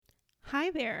Hi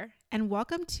there, and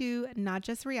welcome to Not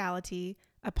Just Reality,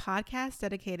 a podcast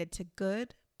dedicated to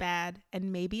good, bad,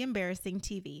 and maybe embarrassing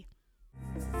TV.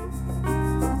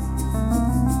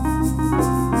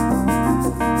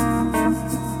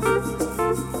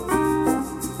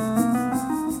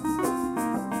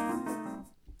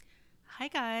 Hi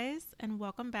guys, and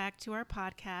welcome back to our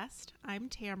podcast. I'm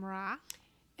Tamara.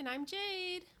 And I'm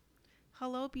Jade.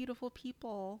 Hello, beautiful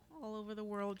people all over the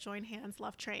world. Join hands,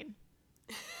 love train.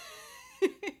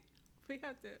 we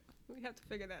have to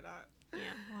figure that out. Yeah,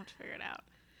 we'll have to figure it out.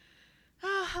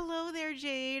 Oh, hello there,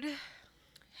 Jade.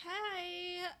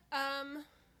 Hey,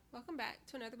 welcome back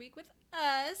to another week with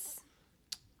us.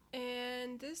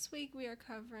 And this week we are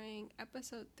covering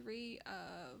episode 3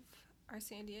 of our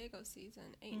San Diego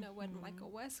season. Ain't No Wedding Like a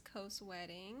West Coast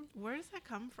Wedding. Where does that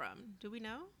come from? Do we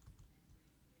know?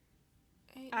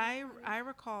 Ain't I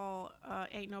recall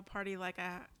Ain't No Party Like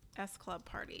a S Club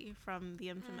Party from the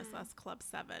infamous S Club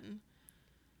 7.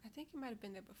 I think it might have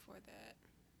been there before that,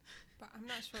 but I'm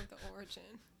not sure of the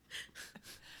origin.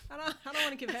 I don't want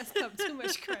to give S Club too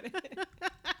much credit.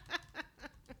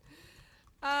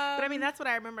 But I mean, that's what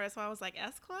I remember. So I was like,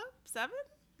 S Club 7?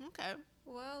 Okay.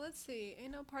 Well, let's see.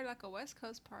 Ain't No Party Like a West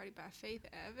Coast Party by Faith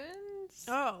Evans.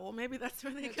 Oh, well, maybe that's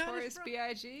where they got it Notorious from.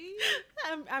 B.I.G.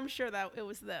 I'm sure that it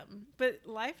was them. But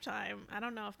Lifetime, I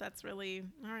don't know if that's really...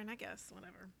 All right, I guess.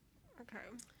 Whatever. Okay.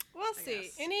 We'll see.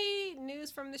 guess. Any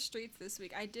news from the streets this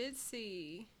week? I did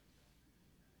see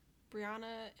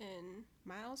Brianna and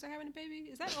Miles are having a baby.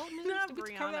 Is that old news? Not Did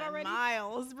we cover that Brianna and already?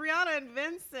 Miles. Brianna and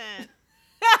Vincent.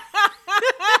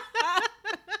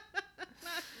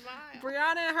 Miles.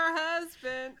 Brianna and her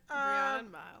husband. Brianna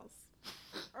and Miles.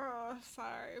 Oh,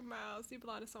 sorry, Miles. You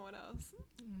belong to someone else.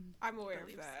 I'm aware of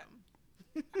Believe that.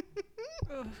 so.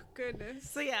 Oh,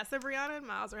 goodness. So Brianna and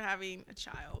Miles are having a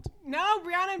child. No,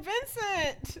 Brianna and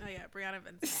Vincent. Oh yeah, Brianna and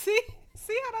Vincent.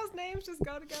 See how those names just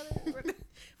go together?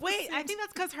 Wait, I think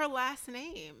that's because her last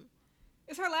name.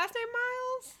 Is her last name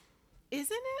Miles?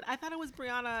 Isn't it? I thought it was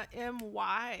Brianna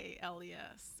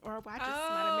M-Y-L-E-S. Or I just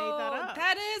might have made that up.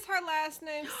 That is her last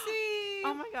name. See?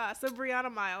 Oh my gosh. So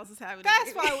Brianna Miles is having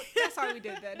That's a baby. that's why we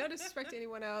did that. No disrespect to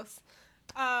anyone else.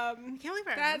 I can't believe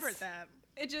I remembered that.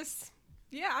 It just,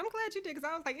 yeah, I'm glad you did because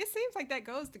I was like, it seems like that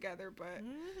goes together, but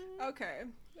okay.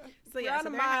 So Brianna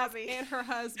they're Miles having, and her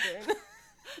husband.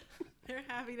 they're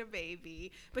having a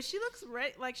baby, but she looks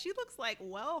like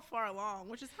well far along,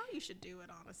 which is how you should do it,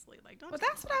 honestly. Like, don't. Well,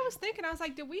 that's what I was thinking. I was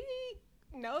like, did we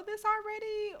know this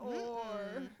already,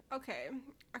 or okay?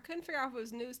 I couldn't figure out if it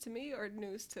was news to me or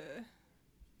news to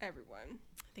everyone.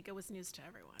 I think it was news to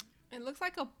everyone. It looks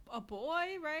like a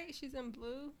boy, right? She's in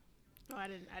blue. Oh, I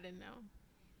didn't know.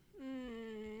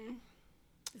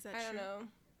 Is that I true? don't know.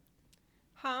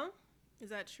 Huh? Is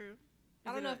that true?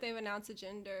 I don't know if they've announced a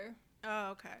gender.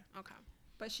 Oh, okay.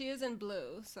 But she is in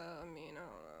blue, so I mean, I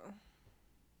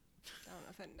don't know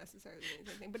if that necessarily means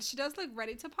anything. But she does look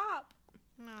ready to pop.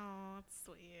 No, that's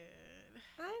sweet.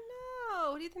 I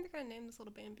know. What do you think they're gonna name this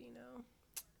little Bambino?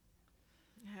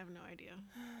 I have no idea.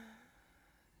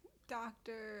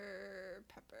 Dr.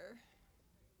 Pepper.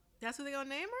 That's what they gonna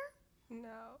name her?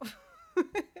 No.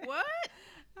 What?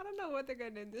 I don't know what they're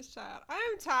gonna name this child. I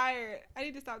am tired. I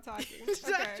need to stop talking.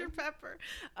 Dr. Pepper.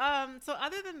 So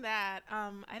other than that,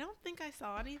 I don't think I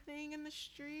saw anything in the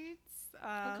streets.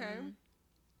 Okay.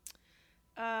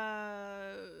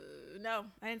 No,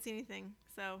 I didn't see anything.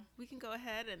 So we can go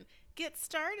ahead and get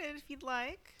started if you'd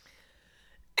like.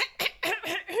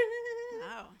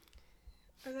 Wow.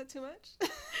 Is that too much?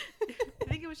 I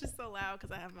think it was just so loud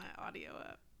because I have my audio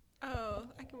up. Oh,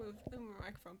 I can move my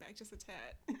microphone back just a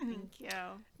tad.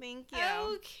 Thank you.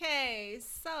 Okay,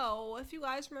 so if you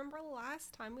guys remember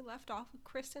last time, we left off with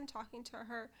Kristen talking to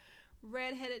her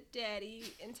redheaded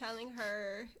daddy and telling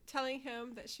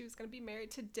him that she was going to be married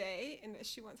today and that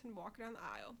she wants him to walk her down the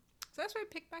aisle. So that's where we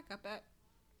pick back up at.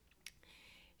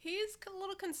 He's a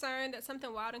little concerned that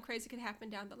something wild and crazy could happen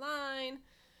down the line.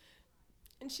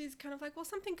 And she's kind of like, well,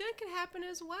 something good could happen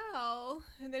as well.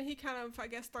 And then he kind of, I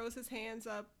guess, throws his hands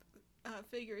up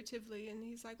figuratively. And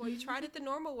he's like, well, you tried it the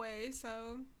normal way,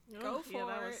 so go for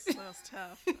it. That was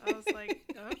tough. I was like,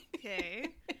 okay.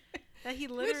 That he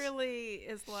literally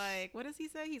is like, what does he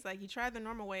say? He's like, you tried the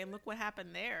normal way and look what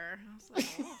happened there. I was like,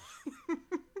 oh.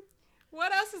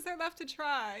 What else is there left to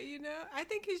try, you know? I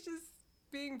think he's just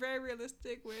being very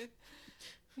realistic with,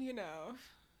 you know,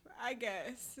 I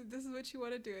guess this is what you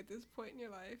want to do at this point in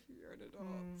your life. You're an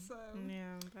adult, so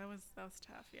yeah, that was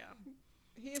tough. Yeah,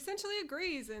 he essentially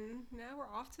agrees, and now we're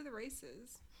off to the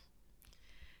races.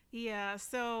 Yeah,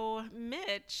 so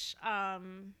Mitch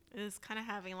is kind of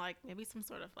having like maybe some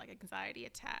sort of like anxiety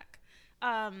attack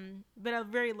but a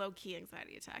very low-key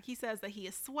anxiety attack. He says that he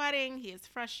is sweating, he is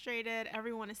frustrated,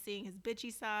 everyone is seeing his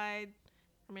bitchy side,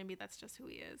 or maybe that's just who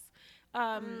he is.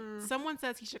 Someone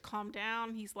says he should calm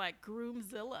down. He's like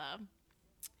Groomzilla.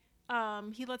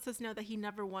 He lets us know that he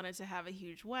never wanted to have a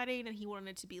huge wedding and he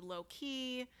wanted it to be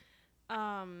low-key.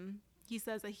 He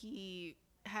says that he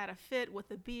had a fit with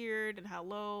the beard and how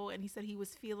low, and he said he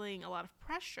was feeling a lot of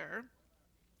pressure.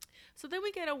 So then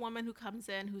we get a woman who comes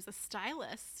in who's a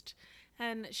stylist,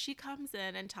 and she comes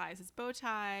in and ties his bow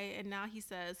tie, and now he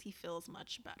says he feels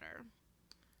much better.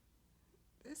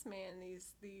 This man,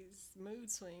 these mood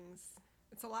swings,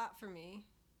 it's a lot for me.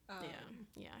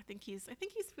 Yeah. I think he's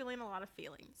feeling a lot of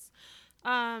feelings.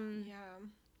 Yeah.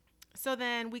 So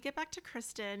then we get back to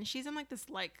Kristen. She's in like this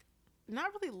like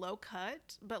not really low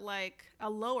cut, but like a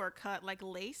lower cut like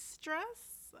lace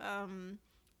dress.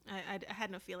 I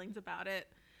had no feelings about it.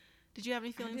 Did you have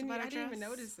any feelings about her dress? I didn't even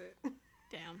notice it.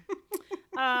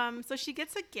 Damn. So she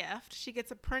gets a gift. She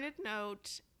gets a printed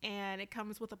note, and it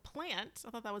comes with a plant.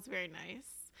 I thought that was very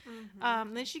nice.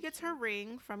 Mm-hmm. Then she gets her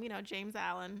ring from, James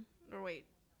Allen. Or wait,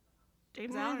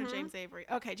 James Allen or James Avery?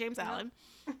 Okay, James Allen.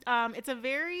 It's a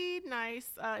very nice,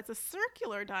 it's a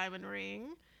circular diamond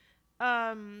ring.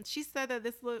 She said that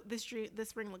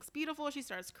this ring looks beautiful. She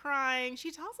starts crying.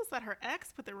 She tells us that her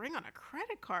ex put the ring on a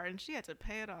credit card and she had to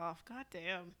pay it off. God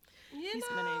damn. These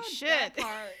men ain't shit. That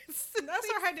part. That's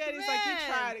why her daddy's like, you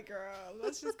tried it, girl.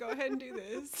 Let's just go ahead and do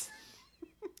this.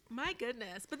 My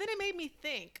goodness. But then it made me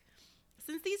think,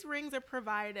 since these rings are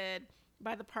provided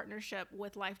by the partnership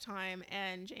with Lifetime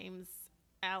and James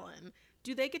Allen,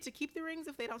 do they get to keep the rings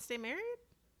if they don't stay married?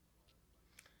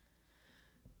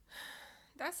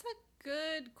 That's a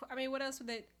good. I mean, what else would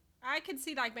they? I could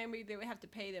see like maybe they would have to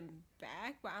pay them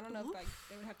back, but I don't know if like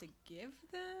they would have to give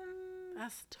them.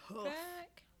 That's tough.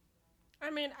 Back. I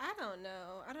mean, I don't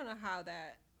know. I don't know how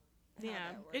that.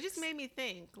 It just made me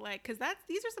think, like, because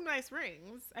these are some nice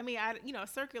rings. I mean, a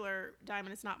circular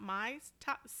diamond is not my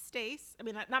taste. I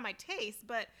mean, not my taste,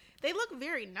 but they look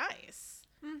very nice.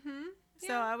 Mm-hmm. Yeah.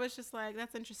 So I was just like,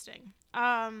 that's interesting.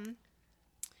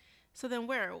 So then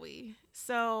where are we?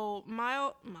 So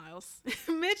Miles,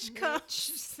 Mitch comes.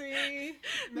 See,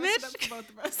 Mitch, up for both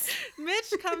of us.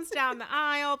 Mitch comes down the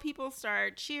aisle. People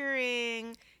start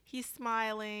cheering. He's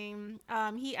smiling.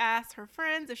 He asks her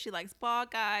friends if she likes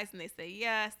bald guys, and they say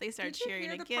yes. They start cheering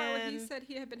again. Did you hear the part where he said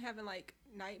he had been having like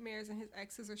nightmares and his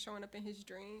exes are showing up in his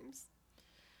dreams?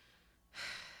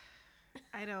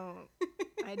 I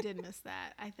did miss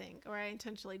that, I think, or I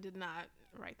intentionally did not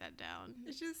write that down.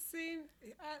 It just seemed,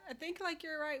 I think like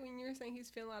you're right when you're saying he's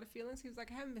feeling a lot of feelings. He was like,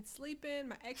 I haven't been sleeping.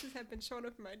 My exes have been showing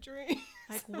up in my dreams.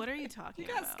 Like, what are you talking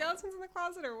about? You got skeletons in the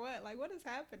closet or what? Like, what is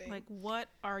happening? Like, what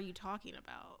are you talking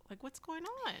about? Like, what's going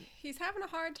on? He's having a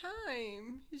hard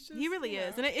time. He really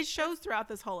is. And it shows throughout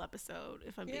this whole episode,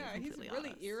 if I'm being completely honest. Yeah,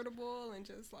 he's really irritable and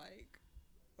just like,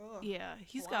 yeah,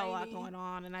 he's got a lot going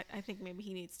on, and I think maybe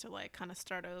he needs to like kind of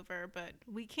start over, but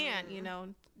we can't, we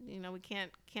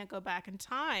can't go back in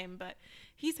time, but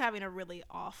he's having a really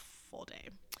awful day.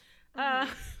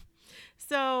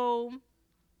 So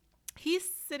he's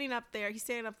standing up there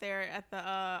at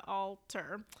the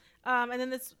altar, and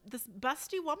then this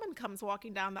busty woman comes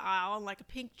walking down the aisle in like a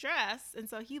pink dress, and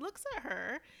so he looks at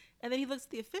her, and then he looks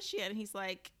at the officiant, and he's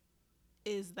like,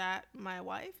 is that my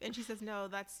wife? And she says, no,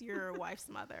 that's your wife's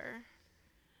mother.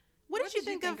 What did you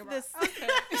think of this? Okay.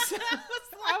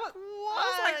 I was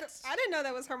like, I didn't know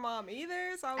that was her mom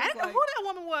either. So I didn't know who that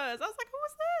woman was. I was like, who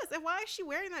is this? And why is she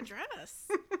wearing that dress?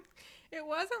 It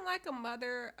wasn't like a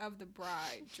mother of the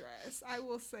bride dress. I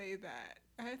will say that.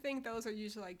 I think those are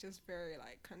usually like just very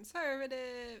like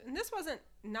conservative. And this wasn't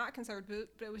not conservative,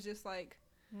 but it was just like...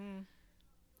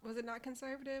 Was it not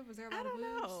conservative? Was there a lot of boobs?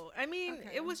 I don't know. I mean,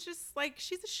 It was just like,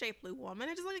 she's a shapely woman.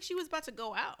 It just looked like she was about to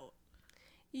go out.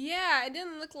 Yeah, it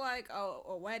didn't look like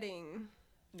a wedding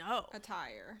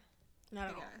attire. Not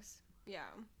at all. Yeah.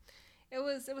 It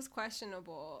was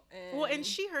questionable. And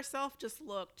she herself just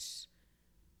looked,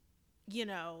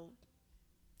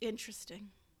 interesting.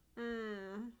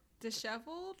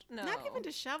 Disheveled? No. Not even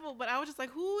disheveled, but I was just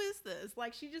like, who is this?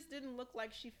 Like, she just didn't look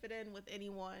like she fit in with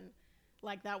anyone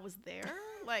like that was there.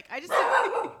 Like, I just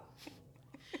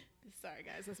sorry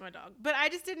guys, that's my dog, but I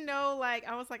just didn't know, like,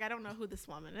 I was like, I don't know who this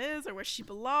woman is or where she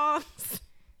belongs.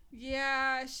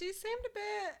 Yeah, she seemed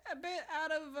a bit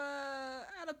out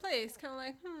of place, kind of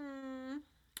like,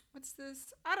 what's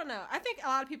this? I don't know. I think a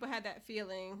lot of people had that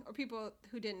feeling, or people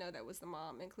who didn't know that was the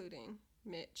mom, including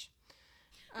Mitch.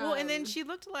 Well, and then she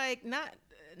looked like not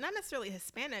necessarily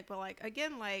Hispanic, but like,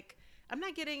 again, like, I'm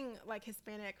not getting like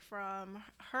Hispanic from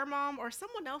her mom or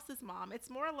someone else's mom. It's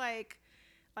more like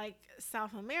like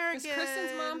South American. Is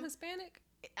Kristen's mom Hispanic?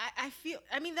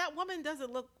 I mean, that woman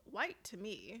doesn't look white to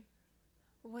me.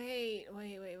 Wait.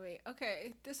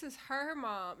 Okay, this is her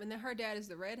mom, and then her dad is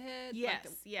the redhead. Yes,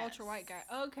 like the yes. ultra white guy.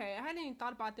 Okay, I hadn't even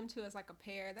thought about them two as like a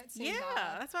pair. That seems Yeah,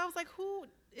 odd. that's why I was like, who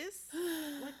is,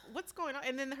 like, what's going on?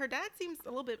 And then her dad seems a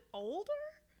little bit older.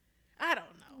 I don't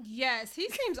know. Yes, he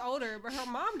seems older, but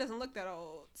her mom doesn't look that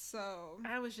old. So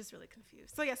I was just really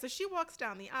confused. So yeah, so she walks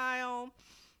down the aisle.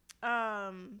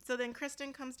 So then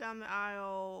Kristen comes down the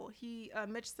aisle.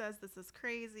 Mitch says this is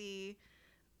crazy.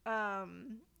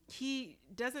 He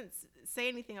doesn't say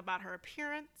anything about her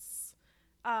appearance.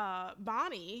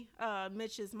 Bonnie,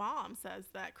 Mitch's mom, says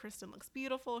that Kristen looks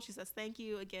beautiful. She says thank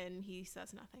you. Again, he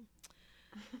says nothing.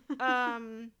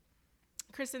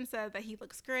 Kristen said that he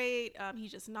looks great. He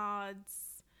just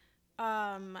nods.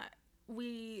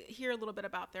 We hear a little bit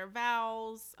about their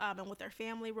vows and what their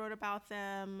family wrote about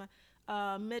them.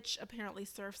 Mitch apparently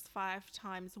surfs 5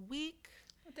 times a week.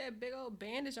 with that big old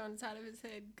bandage on the side of his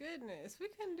head, goodness, we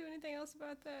couldn't do anything else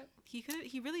about that.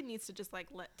 He really needs to just like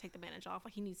take the bandage off.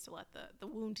 Like he needs to let the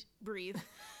wound breathe.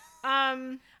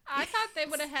 I thought they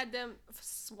would have had them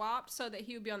swapped so that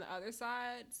he would be on the other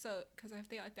side. So, because I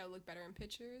feel like that would look better in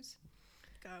pictures.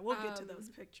 God, we'll get to those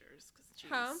pictures.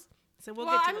 Huh? So well,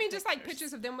 get to I mean, just pictures. like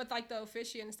pictures of them with like the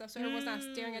officiant and stuff, so everyone's not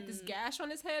staring at this gash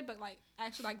on his head, but like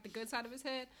actually like the good side of his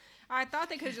head. I thought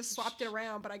they could have just swapped it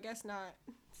around, but I guess not.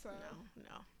 So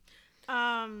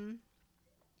no.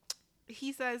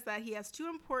 He says that he has 2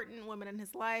 important women in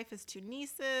his life, his 2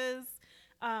 nieces.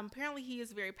 Apparently, he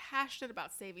is very passionate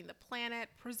about saving the planet,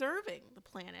 preserving the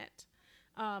planet.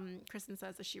 Kristen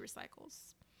says that she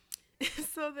recycles.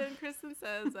 So then Kristen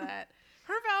says that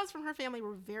her vows from her family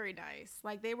were very nice.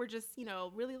 Like they were just,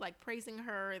 really like praising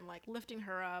her and like lifting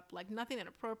her up. Like nothing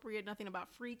inappropriate, nothing about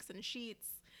freaks and sheets.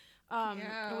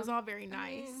 It was all very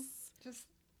nice. I mean, just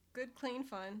good, clean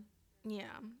fun.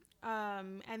 Yeah.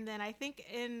 And then I think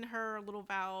in her little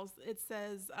vows, it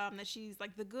says that she's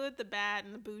like the good, the bad,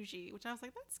 and the bougie, which I was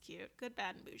like, that's cute. Good,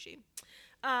 bad, and bougie.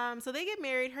 So they get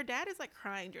married. Her dad is like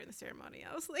crying during the ceremony.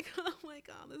 I was like, oh my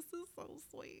God, this is so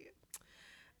sweet.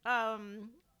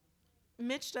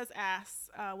 Mitch does ask,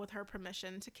 with her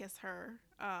permission, to kiss her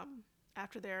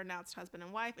after they're announced husband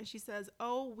and wife. And she says,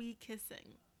 oh, we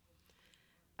kissing.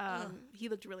 He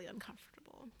looked really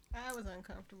uncomfortable. I was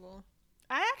uncomfortable.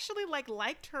 I actually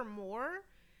liked her more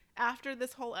after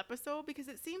this whole episode because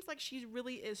it seems like she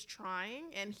really is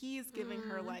trying and he's giving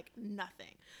her like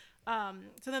nothing.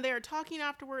 So then they are talking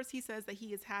afterwards. He says that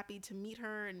he is happy to meet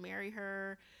her and marry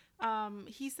her.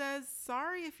 He says,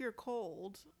 sorry if you're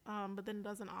cold, but then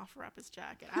doesn't offer up his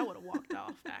jacket. I would have walked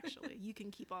off, actually. You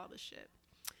can keep all the shit.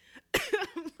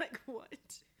 I'm like,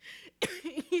 what?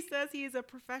 He says he is a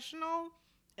professional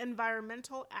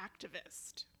environmental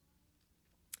activist.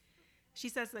 She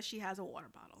says that she has a water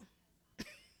bottle.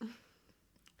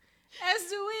 As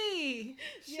do we.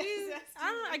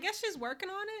 I I guess she's working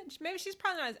on it. Maybe she's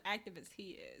probably not as active as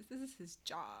he is. This is his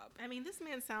job. I mean, this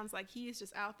man sounds like he's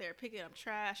just out there picking up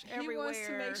trash everywhere. He wants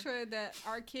to make sure that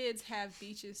our kids have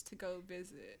beaches to go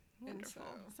visit. Wonderful.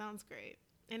 Sounds great.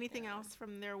 Anything else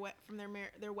from their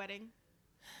wedding?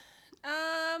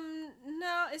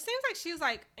 No, it seems like she was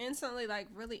like instantly like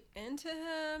really into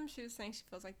him. She was saying she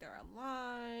feels like they're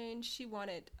aligned. She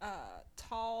wanted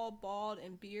tall, bald,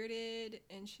 and bearded,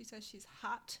 and she says she's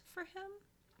hot for him.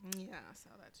 Yeah, I saw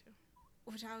that too.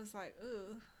 Which I was like,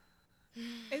 ooh.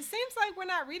 It seems like we're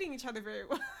not reading each other very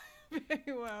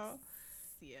well.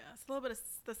 Yeah, it's a little bit of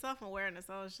the self-awareness.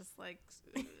 I was just like...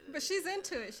 But she's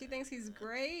into it. She thinks he's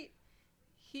great.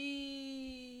 He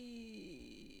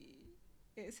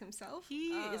is himself.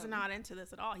 He is not into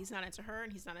this at all. He's not into her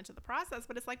and he's not into the process.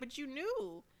 But it's like, but you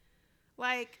knew.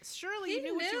 Like, surely you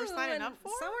knew what you were signing up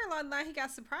for? Somewhere along the line, he got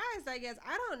surprised, I guess.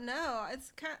 I don't know.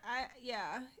 It's kind of...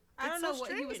 I don't know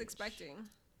what he was expecting.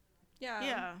 Yeah.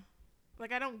 Yeah.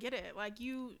 Like, I don't get it. Like,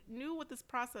 you knew what this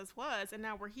process was, and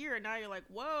now we're here, and now you're like,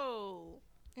 whoa.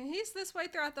 And he's this way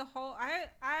throughout the whole...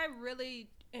 I really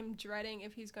am dreading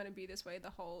if he's going to be this way the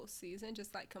whole season,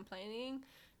 just, like, complaining.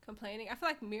 I feel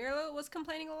like Mirla was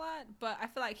complaining a lot, but I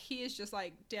feel like he is just,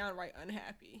 like, downright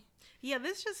unhappy. Yeah,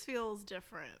 this just feels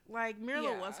different. Like,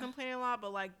 Mirla was complaining a lot,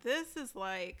 but, like, this is,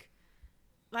 like,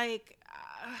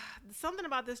 something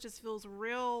about this just feels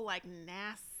real, like,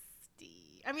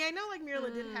 nasty. I mean, I know, like,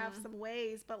 Mirla did have some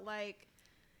ways, but, like,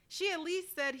 she at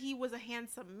least said he was a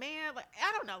handsome man. Like,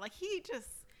 I don't know. Like, he just...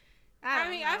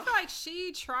 I feel like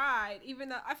she tried, even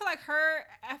though... I feel like her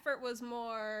effort was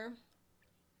more...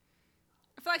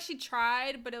 I feel like she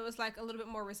tried, but it was, like, a little bit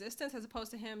more resistance as opposed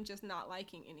to him just not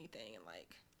liking anything and,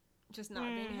 like, just not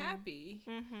being happy.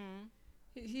 Mm-hmm.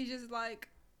 He's just like,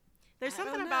 There's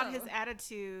something about his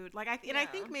attitude. Like, I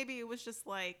think maybe it was just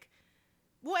like,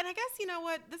 well, and I guess, you know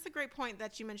what? This is a great point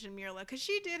that you mentioned Mirla, because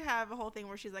she did have a whole thing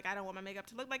where she's like, I don't want my makeup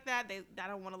to look like that. I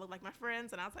don't want to look like my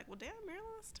friends. And I was like, well, damn,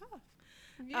 Mirla, that's tough.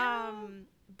 Yeah.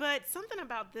 But something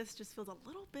about this just feels a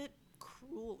little bit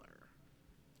crueler.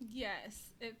 Yes.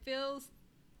 It feels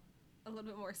a little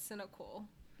bit more cynical.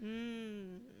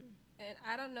 And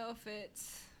I don't know if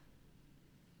it's...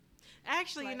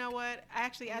 Actually, like, you know what?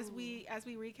 Actually, as we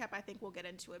recap, I think we'll get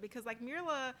into it, because like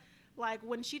Mirla, like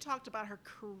when she talked about her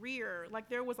career, like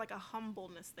there was like a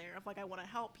humbleness there of like, I want to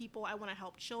help people, I want to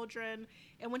help children.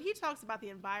 And when he talks about the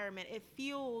environment, it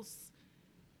feels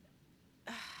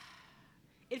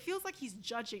like he's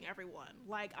judging everyone.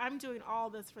 Like, I'm doing all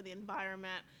this for the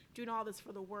environment, doing all this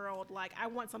for the world. Like, I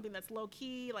want something that's low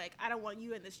key. Like, I don't want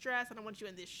you in this dress. I don't want you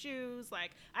in these shoes.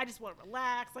 Like, I just want to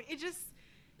relax. Like, it just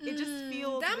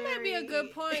feels that might be a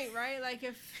good point, right? Like,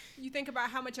 if you think about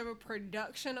how much of a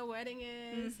production a wedding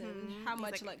is, and how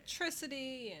much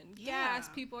electricity and gas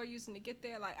people are using to get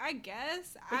there, like, I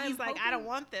guess he's like, I don't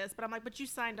want this, but I'm like, but you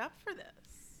signed up for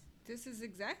this. This is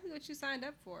exactly what you signed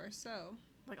up for, so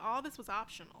like, all this was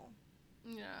optional.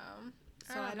 Yeah.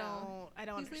 So I don't He's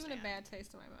understand. leaving a bad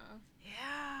taste in my mouth.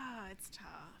 Yeah, it's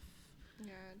tough.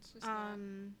 Yeah, it's just not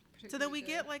so then we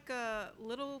get like a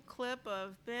little clip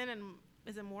of Ben and,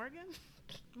 is it Morgan?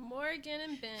 Morgan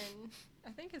and Ben.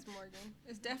 I think it's Morgan.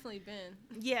 It's definitely Ben.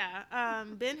 Yeah.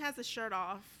 Ben has his shirt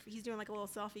off. He's doing like a little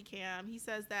selfie cam. He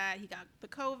says that he got the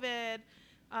COVID.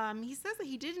 He says that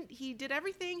he did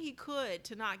everything he could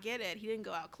to not get it. He didn't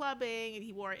go out clubbing, and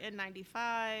he wore an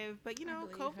N95. But, you know,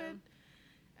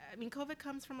 COVID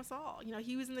comes from us all. You know,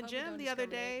 he was in the gym the other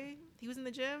day. He was in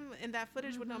the gym in that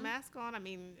footage with no mask on. I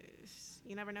mean,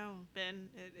 you never know, Ben.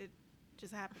 It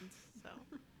just happens. So,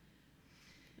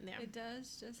 yeah. It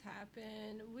does just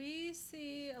happen. We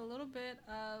see a little bit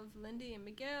of Lindy and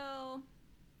Miguel.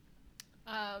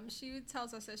 She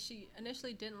tells us that she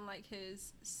initially didn't like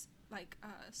his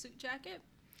suit jacket,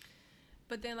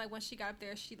 but then like when she got up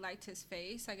there, she liked his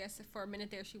face. I guess for a minute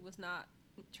there, she was not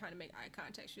trying to make eye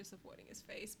contact. She was avoiding his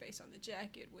face based on the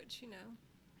jacket, which, you know,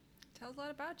 tells a lot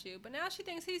about you. But now she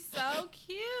thinks he's so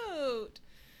cute.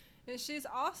 And she's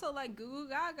also like goo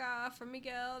gaga for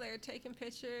Miguel. They're taking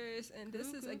pictures, and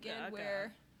this is again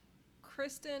where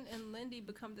Kristen and Lindy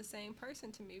become the same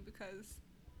person to me, because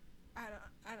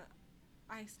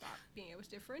I stopped being able to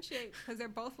differentiate, because they're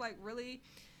both like really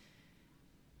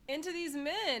into these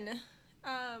men.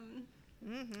 I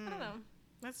don't know.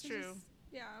 That's true.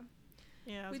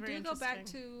 Yeah. We do go back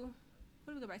to,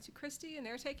 what do we go back to? Christy, and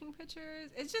they're taking pictures.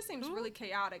 It just seems really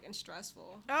chaotic and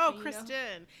stressful. Oh,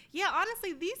 Kristen. Yeah,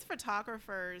 honestly, these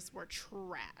photographers were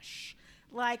trash.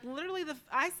 Like, literally,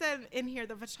 I said in here,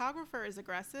 the photographer is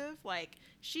aggressive. Like,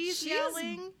 she's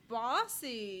yelling.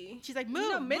 Bossy. She's like, move, you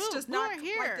know, Mitch move, does not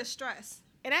like the stress.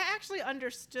 And I actually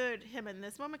understood him in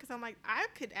this moment, because I'm like, I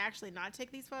could actually not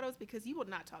take these photos, because you would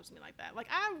not talk to me like that. Like,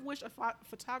 I wish a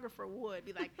photographer would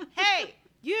be like, hey,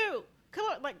 you, come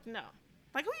on. Like, no.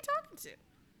 Like, who are you talking to?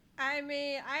 I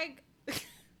mean, I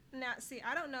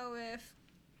don't know if,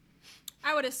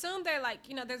 I would assume they're like,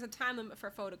 you know, there's a time limit for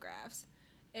photographs,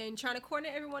 and trying to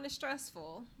coordinate everyone is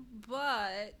stressful,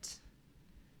 but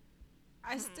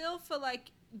I still feel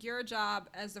like your job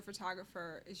as the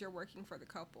photographer is you're working for the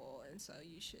couple, and so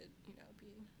you should, you know,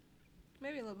 be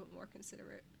maybe a little bit more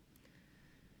considerate.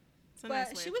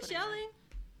 But she was yelling.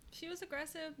 She was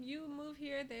aggressive. You move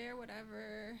here, there,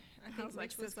 whatever. I was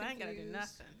like, sis, I ain't gotta do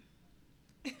nothing.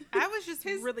 I was just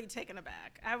really taken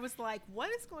aback. I was like, what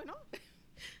is going on?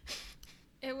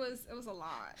 It was a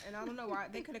lot, and I don't know why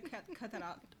they could have cut that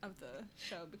out of the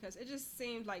show, because it just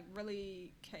seemed like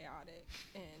really chaotic,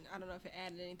 and I don't know if it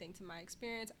added anything to my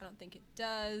experience. I don't think it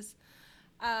does.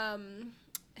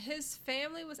 His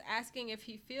family was asking if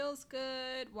he feels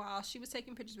good while she was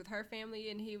taking pictures with her family,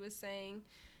 and he was saying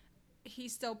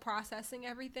he's still processing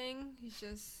everything. He's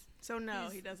just... So no,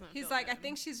 he doesn't. He's like, I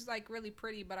think she's like really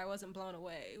pretty, but I wasn't blown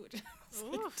away. Which is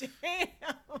like, damn.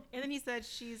 And then he said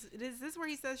is this where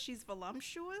he says she's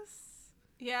voluptuous?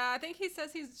 Yeah, I think he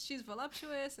says she's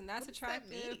voluptuous, and that's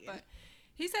attractive. But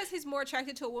he says he's more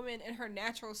attracted to a woman in her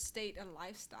natural state and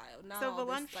lifestyle, not all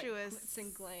voluptuous, this, like, glitz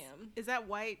and glam. Is that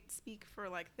white speak for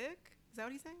like thick? Is that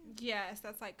what he's saying? Yes,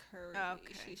 that's like curvy. Oh,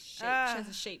 okay. She has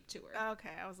a shape to her.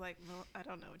 Okay, I was like, well, I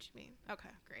don't know what you mean. Okay,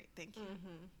 great, thank you.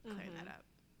 Clearing that up.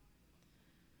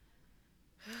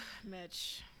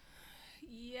 Mitch.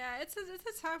 Yeah, it's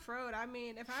a tough road. I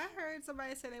mean, if I heard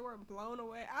somebody say they weren't blown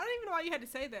away, I don't even know why you had to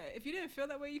say that. If you didn't feel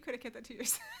that way, you could have kept that to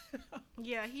yourself.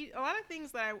 Yeah, a lot of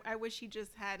things that I wish he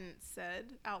just hadn't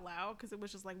said out loud, because it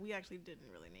was just like, we actually didn't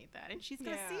really need that, and she's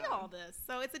gonna see all this,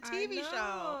 so it's a TV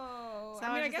show. So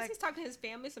I mean, I guess like, he's talking to his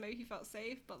family, so maybe he felt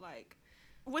safe, but like,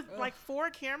 with like 4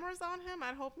 cameras on him,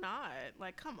 I'd hope not.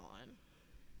 Like, come on.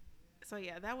 So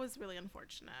yeah, that was really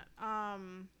unfortunate.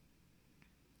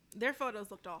 Their photos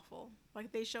looked awful.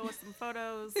 Like, they show us some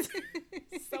photos.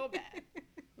 So bad. It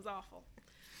was awful.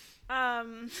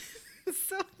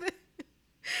 So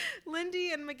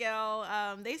Lindy and Miguel,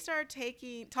 they start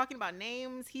talking about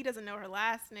names. He doesn't know her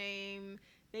last name.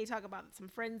 They talk about some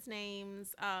friends'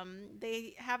 names.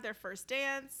 They have their first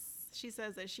dance. She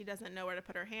says that she doesn't know where to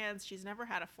put her hands. She's never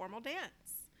had a formal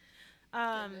dance.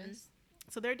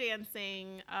 So they're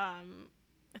dancing.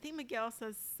 I think Miguel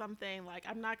says something like,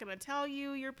 I'm not going to tell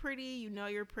you you're pretty. You know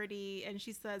you're pretty. And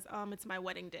she says, it's my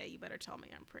wedding day. You better tell me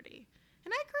I'm pretty.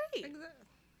 And I agree. Exactly.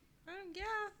 Yeah.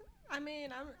 I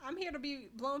mean, I'm here to be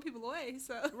blowing people away.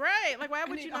 So right. Like, why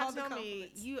would you not tell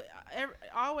me? You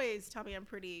always tell me I'm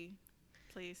pretty,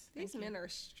 please. These men are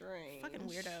strange. Fucking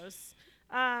weirdos.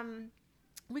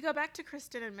 We go back to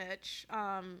Kristen and Mitch.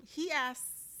 He asks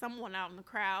someone out in the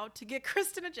crowd to get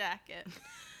Kristen a jacket.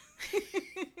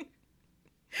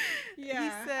 Yeah, he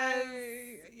says,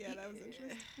 that was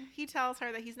interesting. He tells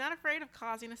her that he's not afraid of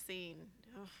causing a scene.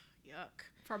 Ugh, yuck.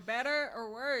 For better or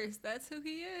worse, that's who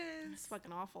he is. It's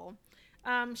fucking awful.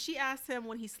 She asked him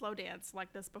when he slow danced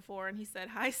like this before, and he said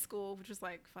high school, which was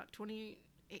like,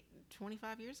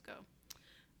 25 years ago.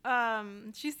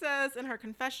 She says in her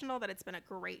confessional that it's been a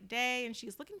great day, and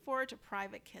she's looking forward to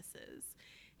private kisses.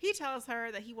 He tells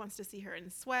her that he wants to see her in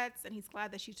sweats, and he's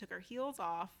glad that she took her heels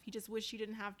off. He just wished she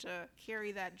didn't have to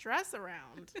carry that dress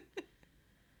around. He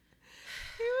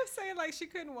was saying like she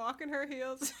couldn't walk in her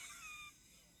heels,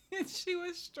 and she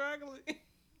was struggling.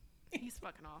 He's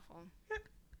fucking awful.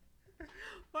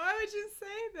 Why would you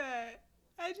say that?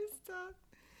 I just thought...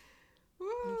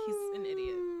 He's an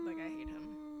idiot. Like, I hate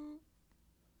him.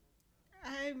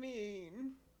 I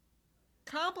mean,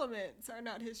 compliments are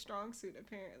not his strong suit,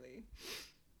 apparently.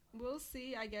 We'll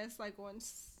see, I guess, like,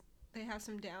 once they have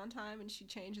some downtime and she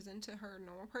changes into her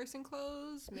normal person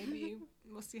clothes, maybe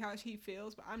we'll see how he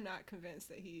feels, but I'm not convinced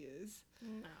that he is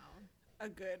a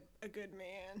good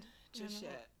man just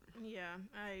yet. Yeah,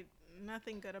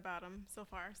 nothing good about him so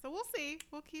far. So we'll see.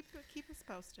 We'll keep us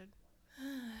posted.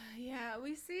 Yeah,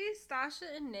 we see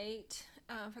Stasha and Nate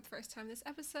for the first time this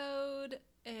episode,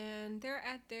 and they're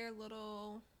at their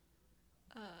little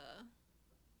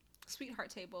sweetheart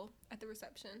table at the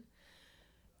reception,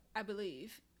 I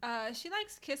believe. She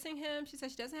likes kissing him. She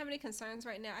says she doesn't have any concerns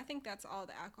right now. I think that's all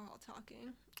the alcohol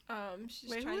talking. She's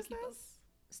Wait, trying who to keep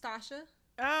this? Stasha.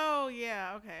 Oh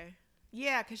yeah, okay.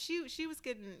 Yeah, because she was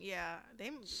getting,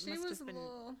 they She must was have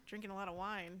been drinking a lot of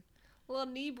wine. A little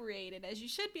inebriated, as you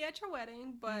should be at your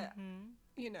wedding, but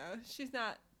you know, she's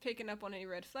not picking up on any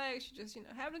red flags. She's just,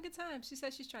 having a good time. She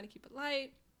says she's trying to keep it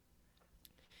light.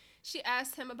 She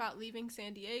asked him about leaving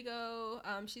San Diego.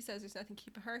 She says there's nothing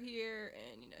keeping her here,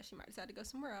 and she might decide to go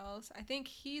somewhere else. I think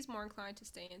he's more inclined to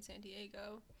stay in San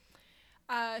Diego.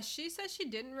 She says she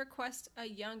didn't request a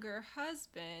younger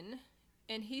husband,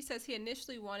 and he says he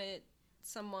initially wanted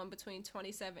someone between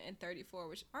 27 and 34,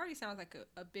 which already sounds like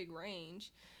a big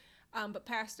range. But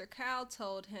Pastor Cal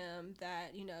told him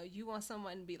that, you want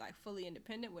someone to be like fully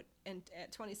independent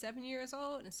at 27 years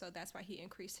old. And so that's why he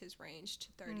increased his range to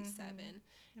 37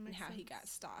 and how he got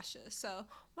Stasha. So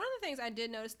one of the things I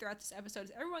did notice throughout this episode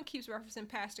is everyone keeps referencing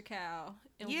Pastor Cal.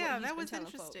 And that was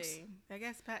interesting.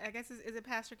 Folks. I guess is it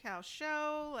Pastor Cal's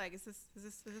show? Like, is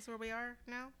this where we are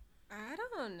now? I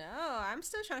don't know. I'm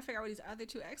still trying to figure out what these other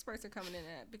two experts are coming in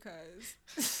at,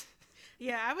 because...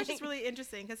 Yeah, I was just really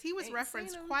interesting because he was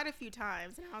referenced quite a few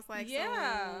times, and I was like,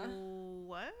 yeah. So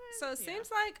what? So it seems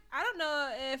like, I don't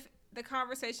know if the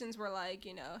conversations were like,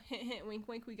 hint, hint, wink,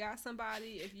 wink, we got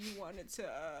somebody. If you wanted to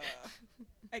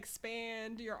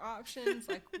expand your options,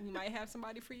 like, we might have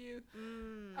somebody for you.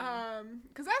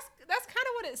 Because that's kind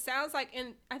of what it sounds like.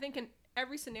 And I think in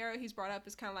every scenario he's brought up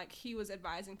is kind of like he was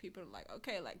advising people, like,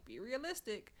 okay, like, be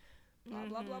realistic, blah,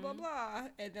 blah, blah, blah, blah.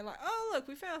 And then like, oh, look,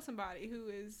 we found somebody who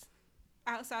is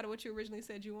outside of what you originally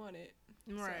said you wanted.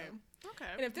 Right. So, okay.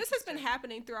 And if this has been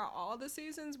happening throughout all the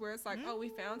seasons where it's like, oh, we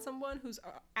found someone who's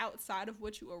outside of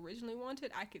what you originally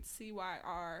wanted, I could see why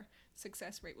our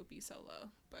success rate would be so low.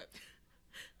 But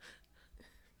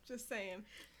just saying.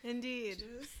 Indeed.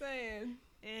 Just saying.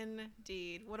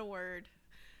 Indeed. What a word.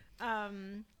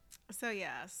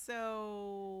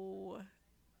 So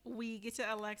we get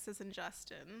to Alexis and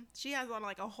Justin. She has on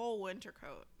like a whole winter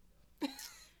coat.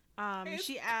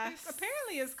 She asks.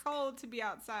 Apparently, it's cold to be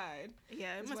outside.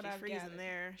 Yeah, it must be freezing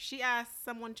there. She asks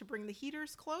someone to bring the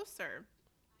heaters closer.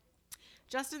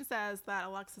 Justin says that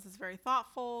Alexis is very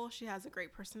thoughtful, she has a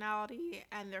great personality,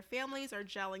 and their families are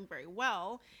gelling very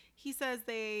well. He says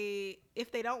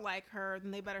if they don't like her,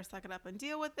 then they better suck it up and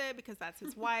deal with it because that's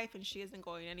his wife and she isn't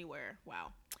going anywhere.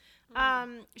 Wow.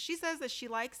 She says that she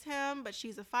likes him, but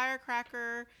she's a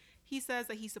firecracker. He says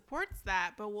that he supports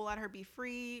that, but will let her be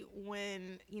free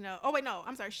when, oh, wait, no,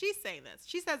 I'm sorry. She's saying this.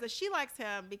 She says that she likes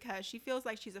him because she feels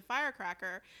like she's a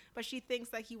firecracker, but she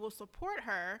thinks that he will support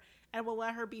her and will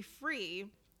let her be free,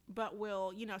 but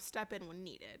will, step in when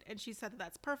needed. And she said that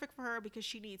that's perfect for her because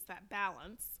she needs that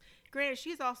balance. Granted,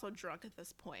 she's also drunk at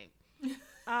this point.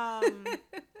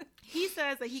 He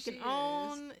says that he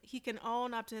can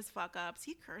own up to his fuck ups.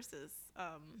 He curses.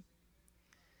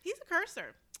 He's a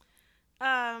cursor.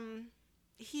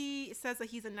 He says that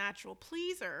he's a natural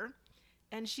pleaser,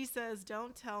 and she says,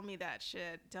 "Don't tell me that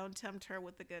shit. Don't tempt her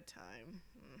with a good time."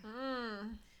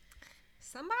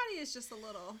 Somebody is just a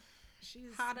little.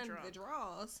 She's hot drunk. under the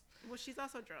draws. Well, she's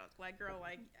also drunk. Like, girl,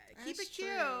 keep it cute.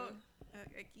 True.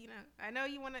 I know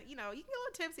you want to. You can get a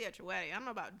little tipsy at your wedding. I don't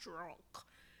know about drunk,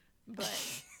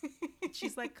 but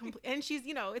she's like, and she's,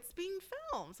 it's being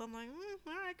filmed. So I'm like,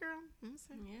 all right, girl.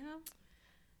 Yeah.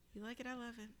 You like it? I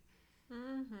love it.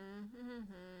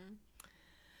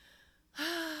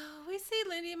 We see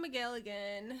Lindy and Miguel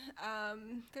again.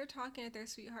 They're talking at their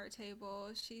sweetheart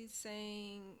table. She's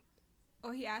saying,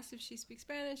 he asked if she speaks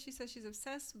Spanish. She says she's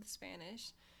obsessed with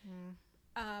Spanish.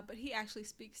 But he actually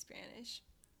speaks Spanish.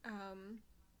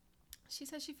 She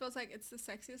says she feels like it's the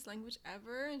sexiest language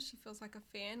ever, and she feels like a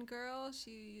fangirl.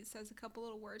 She says a couple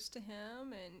little words to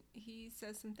him, and he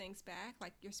says some things back,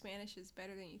 like, your Spanish is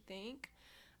better than you think.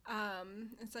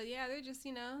 And so, yeah, they're just,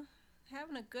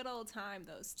 having a good old time,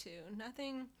 those two.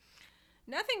 Nothing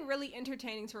really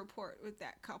entertaining to report with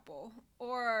that couple.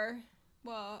 Or,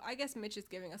 well, I guess Mitch is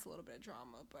giving us a little bit of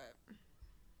drama, but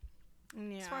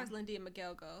as far as Lindy and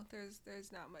Miguel go,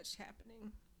 there's not much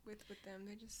happening with them.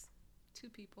 They're just two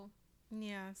people.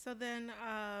 Yeah, so then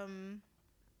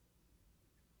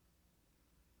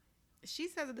she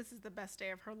says that this is the best day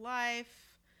of her life.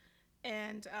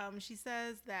 And she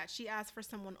says that she asked for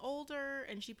someone older,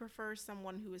 and she prefers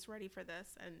someone who is ready for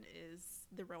this and is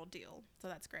the real deal. So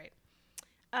that's great.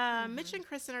 Mitch and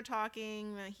Kristen are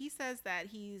talking. He says that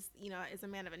he's, is a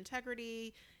man of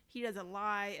integrity. He doesn't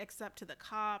lie except to the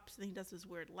cops, and he does this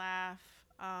weird laugh.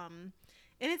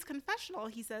 In his confessional,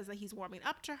 he says that he's warming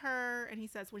up to her, and he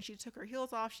says when she took her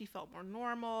heels off, she felt more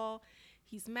normal.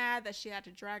 He's mad that she had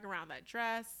to drag around that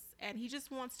dress, and he just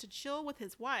wants to chill with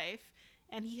his wife.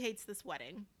 And he hates this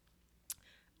wedding.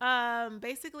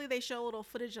 Basically, they show a little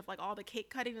footage of, like, all the cake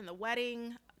cutting and the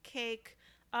wedding cake.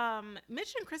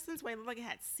 Mitch and Kristen's wedding looked like it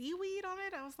had seaweed on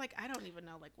it. I was like, I don't even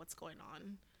know, like, what's going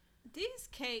on. These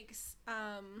cakes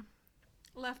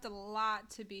left a lot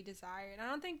to be desired. I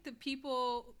don't think the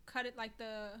people cut it, like,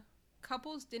 the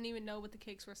couples didn't even know what the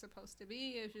cakes were supposed to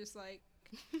be. It was just like,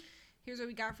 here's what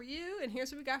we got for you, and here's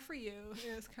what we got for you.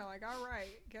 And it's kind of like, all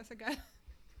right, guess I got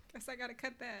to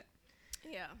cut that.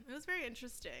 Yeah, it was very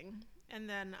interesting. And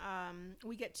then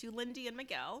we get to Lindy and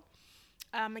Miguel.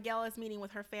 Miguel is meeting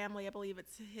with her family. I believe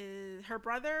it's her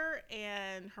brother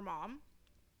and her mom.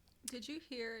 Did you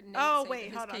hear Nate say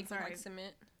that his cakes are like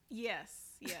cement? Yes,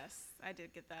 I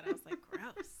did get that. I was like,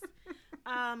 gross.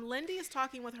 Lindy is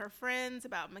talking with her friends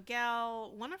about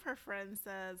Miguel. One of her friends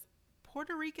says,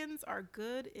 Puerto Ricans are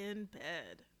good in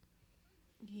bed.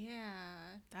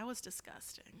 Yeah. That was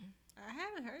disgusting. I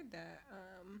haven't heard that.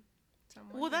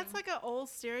 Well, that's like an old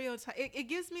stereotype. It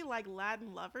gives me like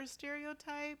Latin lover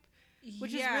stereotype,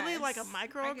 which is really like a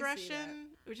microaggression.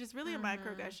 Which is really a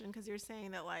microaggression because you're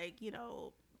saying that, like,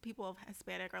 people of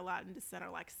Hispanic or Latin descent are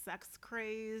like sex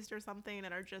crazed or something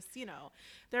and are just,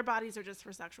 their bodies are just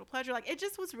for sexual pleasure. Like, it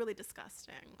just was really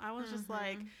disgusting. I was just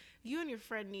like, you and your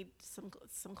friend need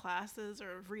some classes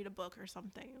or read a book or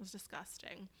something. It was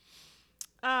disgusting.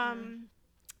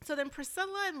 So then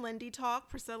Priscilla and Lindy talk.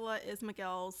 Priscilla is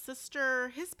Miguel's sister.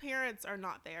 His parents are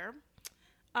not there.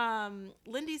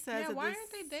 Lindy says, why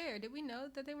aren't they there? Did we know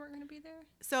that they weren't going to be there?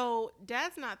 So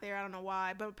Dad's not there. I don't know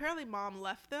why, but apparently Mom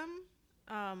left them.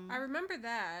 I remember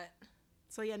that.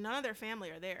 So yeah, none of their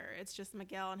family are there. It's just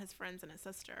Miguel and his friends and his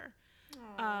sister.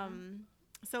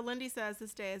 So Lindy says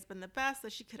this day has been the best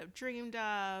that she could have dreamed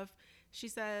of. She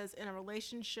says in a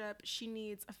relationship, she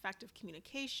needs effective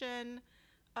communication.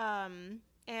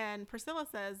 And Priscilla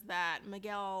says that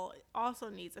Miguel also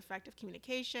needs effective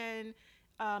communication.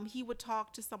 He would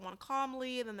talk to someone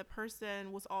calmly, and then the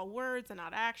person was all words and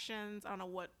not actions. I don't know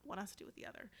what one has to do with the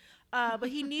other. But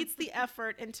he needs the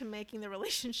effort into making the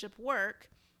relationship work.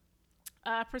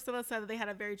 Priscilla said that they had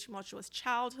a very tumultuous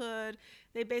childhood.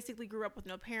 They basically grew up with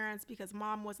no parents because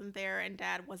mom wasn't there and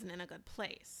dad wasn't in a good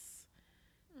place.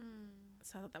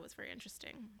 So I thought that was very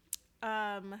interesting.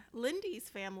 Lindy's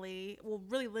family, well,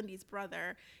 really Lindy's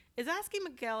brother, is asking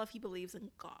Miguel if he believes in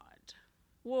God.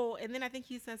 Well, and then I think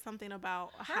he says something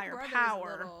about a higher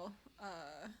power.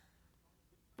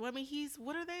 Well, I mean,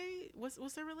 what are they?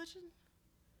 What's their religion?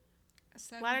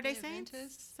 Latter-day Saints?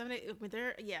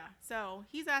 Yeah. So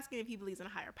he's asking if he believes in a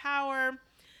higher power.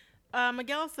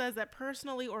 Miguel says that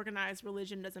personally organized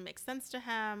religion doesn't make sense to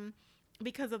him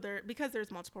because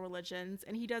there's multiple religions,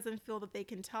 and he doesn't feel that they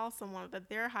can tell someone that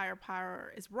their higher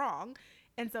power is wrong,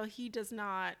 and so he does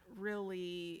not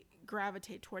really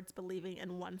gravitate towards believing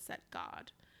in one set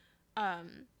God.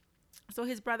 So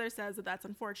his brother says that that's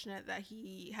unfortunate, that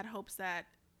he had hopes that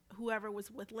whoever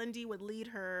was with Lindy would lead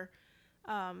her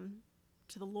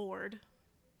to the Lord.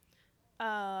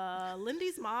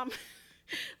 Lindy's mom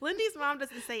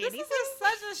doesn't say anything. This is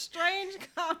such a strange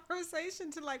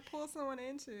conversation to like pull someone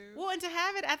into. Well, and to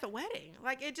have it at the wedding,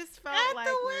 like it just felt at like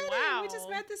the wedding. Wow. We just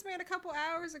met this man a couple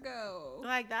hours ago.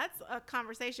 Like that's a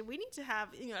conversation we need to have,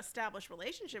 established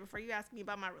relationship before you ask me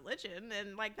about my religion,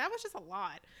 and like that was just a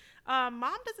lot.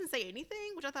 Mom doesn't say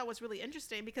anything, which I thought was really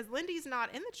interesting because Lindy's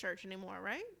not in the church anymore,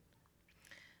 right?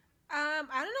 I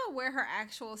don't know where her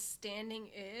actual standing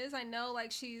is. I know like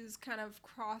she's kind of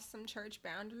crossed some church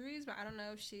boundaries, but I don't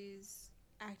know if she's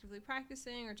actively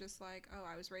practicing or just like, oh,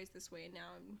 I was raised this way and now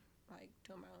I'm like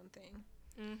doing my own thing.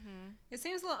 Mm-hmm. It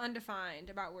seems a little undefined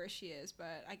about where she is,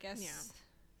 but I guess.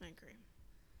 Yeah, I agree.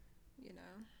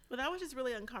 But that was just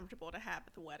really uncomfortable to have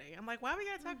at the wedding. I'm like, why we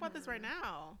gotta talk about this right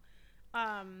now?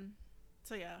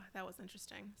 So yeah, that was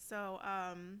interesting. So,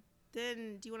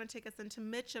 then, do you want to take us into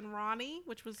Mitch and Ronnie,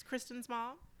 which was Kristen's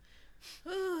mom?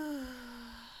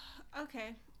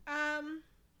 Okay.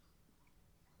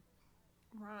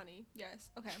 Ronnie, yes.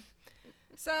 Okay.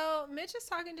 So, Mitch is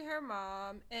talking to her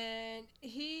mom, and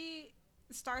he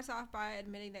starts off by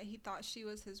admitting that he thought she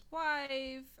was his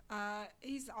wife.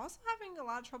 He's also having a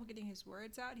lot of trouble getting his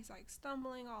words out. He's like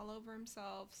stumbling all over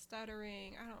himself,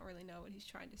 stuttering. I don't really know what he's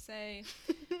trying to say.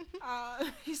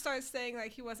 He starts saying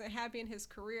like he wasn't happy in his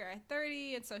career at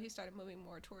 30, and so he started moving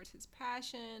more towards his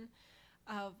passion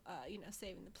of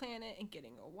saving the planet and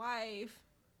getting a wife.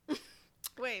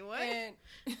 Wait, what?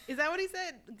 Is that what he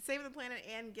said? Saving the planet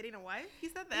and getting a wife? He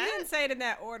said that? He didn't say it in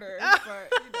that order,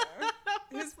 but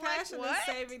his passion is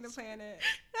saving the planet.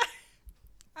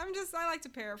 I like to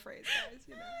paraphrase,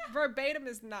 guys. Verbatim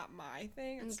is not my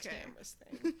thing. It's Tamara's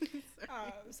thing.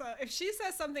 So if she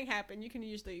says something happened, you can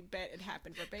usually bet it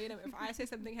happened verbatim. If I say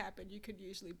something happened, you could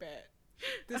usually bet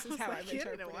this is how I'm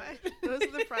interpreting it. Those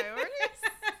are the priorities?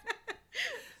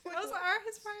 Those are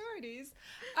his priorities.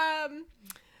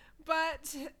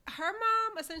 But her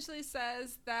mom essentially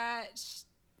says that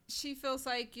she feels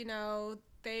like,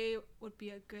 they would be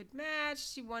a good match.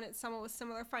 She wanted someone with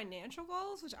similar financial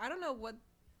goals, which I don't know what.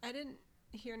 I didn't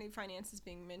hear any finances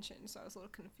being mentioned, so I was a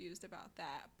little confused about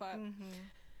that. But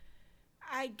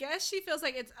I guess she feels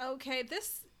like it's okay.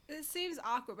 This seems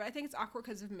awkward, but I think it's awkward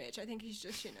because of Mitch. I think he's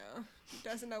just,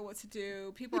 doesn't know what to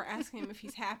do. People are asking him if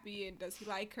he's happy and does he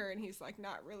like her, and he's like,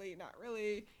 not really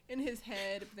in his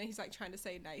head. But then he's like trying to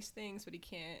say nice things, but he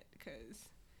can't because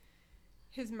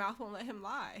his mouth won't let him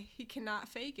lie. He cannot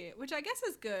fake it, which I guess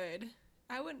is good.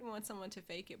 I wouldn't want someone to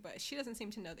fake it, but she doesn't seem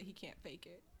to know that he can't fake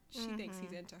it. She thinks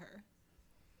he's into her.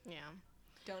 Yeah.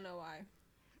 Don't know why.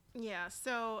 Yeah,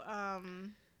 so,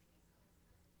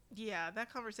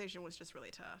 that conversation was just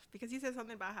really tough because he said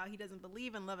something about how he doesn't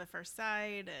believe in love at first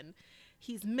sight and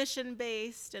he's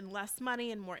mission-based and less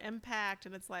money and more impact.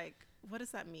 And it's like, what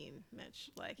does that mean,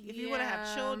 Mitch? Like, if you want to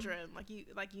have children,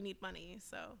 you need money,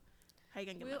 so how you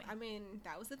going to get money? I mean,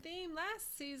 that was the theme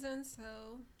last season, so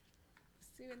let's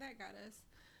see what that got us.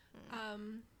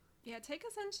 Take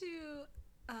us into...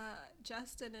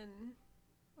 Justin and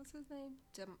what's his name?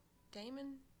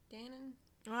 Damon?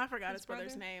 Oh, I forgot his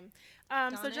brother's name.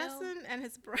 So Justin and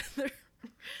his brother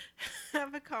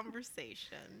have a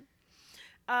conversation.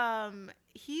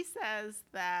 He says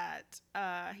that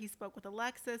he spoke with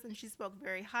Alexis and she spoke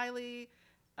very highly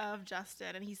of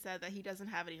Justin, and he said that he doesn't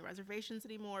have any reservations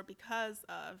anymore because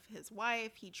of his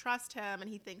wife. He trusts him and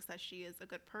he thinks that she is a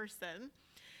good person.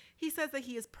 He says that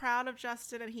he is proud of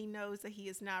Justin and he knows that he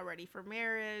is now ready for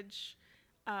marriage.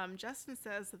 Justin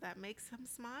says that makes him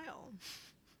smile.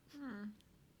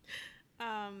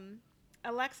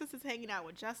 Alexis is hanging out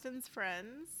with Justin's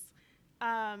friends.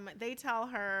 They tell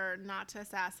her not to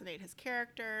assassinate his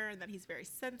character and that he's very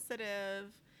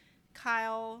sensitive.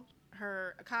 Kyle,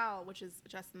 which is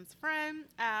Justin's friend,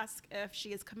 asks if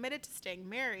she is committed to staying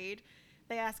married.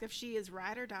 They ask if she is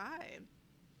ride or die.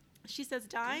 She says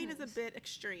dying is a bit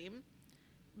extreme,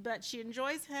 but she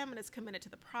enjoys him and is committed to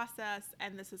the process,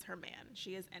 and this is her man.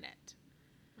 She is in it.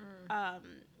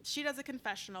 She does a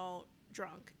confessional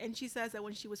drunk, and she says that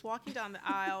when she was walking down the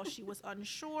aisle, she was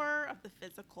unsure of the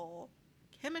physical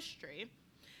chemistry,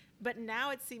 but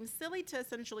now it seems silly to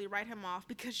essentially write him off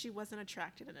because she wasn't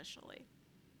attracted initially.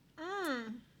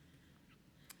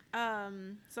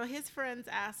 So his friends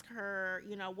ask her,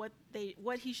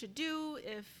 what he should do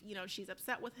if, she's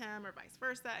upset with him or vice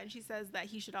versa. And she says that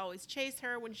he should always chase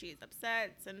her when she's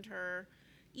upset, send her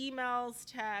emails,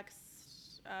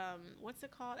 texts, what's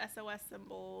it called? SOS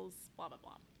symbols, blah, blah,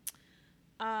 blah.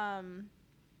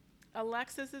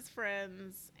 Alexis's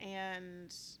friends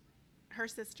and her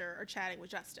sister are chatting with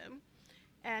Justin.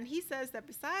 And he says that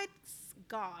besides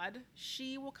God,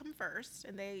 she will come first.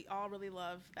 And they all really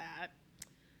love that.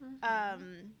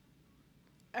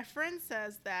 A friend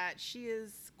says that she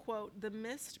is, quote, the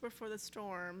mist before the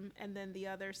storm, and then the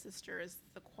other sister is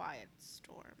the quiet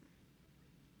storm.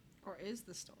 Or is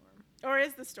the storm.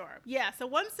 Yeah, so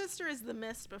one sister is the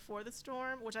mist before the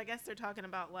storm, which I guess they're talking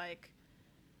about, like,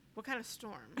 what kind of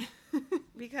storm?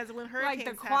 Because when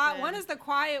hurricanes happen... One is the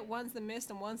quiet, one's the mist,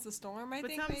 and one's the storm, I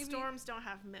think, But some storms don't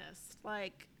have mist.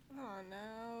 Like... Oh,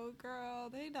 no, girl.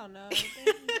 They don't know.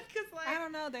 I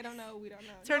don't know. They don't know. We don't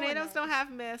know. Tornadoes don't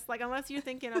have mist. Like, unless you're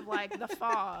thinking of, like, the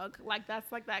fog. Like,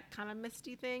 that's, like, that kind of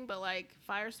misty thing. But, like,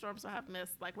 firestorms don't have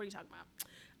mist. Like, what are you talking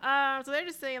about? So they're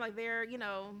just saying, like, they're in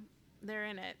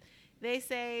it. They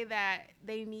say that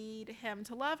they need him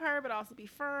to love her, but also be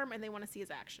firm, and they want to see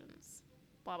his actions.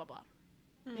 Blah, blah, blah.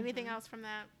 Anything else from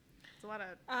that? It's a lot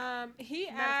of he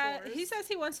says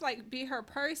he wants to, like, be her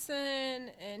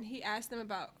person, and he asked them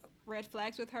about red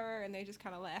flags with her, and they just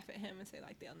kind of laugh at him and say,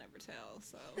 like, they'll never tell.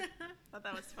 So thought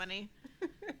that was funny.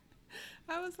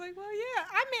 I was like, well, yeah.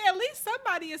 I mean, at least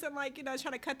somebody isn't, like,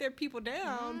 trying to cut their people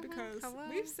down, because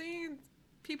we've seen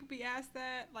people be asked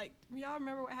that. Like, y'all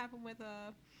remember what happened with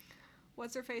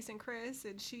what's her face and Chris,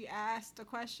 and she asked a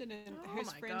question, and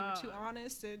his friends were too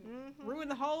honest and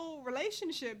ruined the whole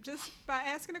relationship just by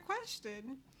asking a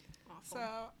question. Awful. So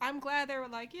I'm glad they were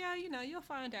like, yeah, you'll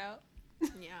find out.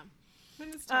 Yeah. When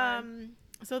it's time.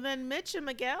 So then Mitch and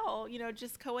Miguel,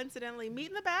 just coincidentally meet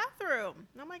in the bathroom.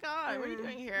 Oh my God, what are you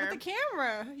doing here? With the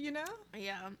camera,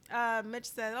 Yeah. Mitch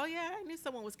said, oh yeah, I knew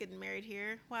someone was getting married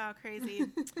here. Wow, crazy.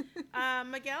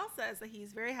 Miguel says that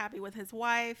he's very happy with his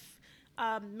wife.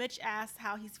 Mitch asks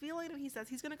how he's feeling, and he says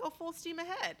he's going to go full steam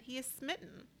ahead. He is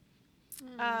smitten.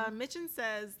 Mitchen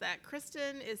says that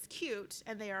Kristen is cute,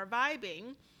 and they are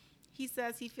vibing. He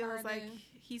says he feels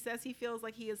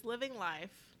like he is living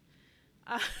life.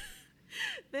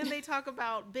 Then they talk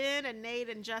about Ben and Nate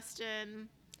and Justin,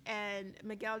 and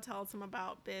Miguel tells him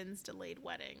about Ben's delayed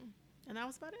wedding. And that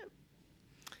was about it.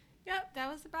 Yep,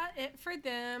 that was about it for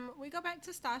them. We go back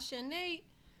to Stasha and Nate.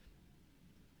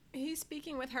 He's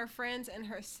speaking with her friends and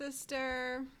her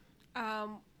sister.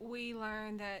 We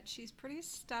learn that she's pretty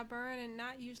stubborn and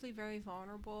not usually very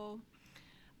vulnerable.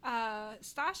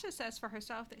 Stasha says for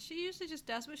herself that she usually just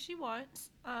does what she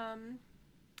wants.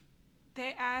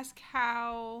 They ask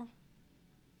how...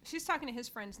 She's talking to his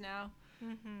friends now.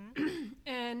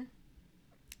 And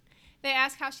they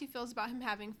ask how she feels about him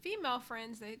having female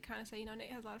friends. They kind of say, Nate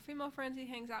has a lot of female friends he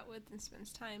hangs out with and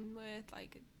spends time with.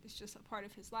 Like, it's just a part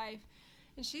of his life.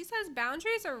 And she says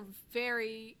boundaries are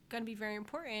going to be very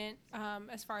important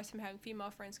as far as him having female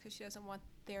friends, because she doesn't want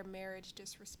their marriage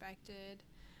disrespected.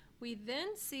 We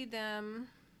then see them,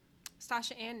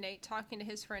 Stasha and Nate, talking to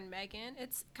his friend Megan.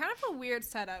 It's kind of a weird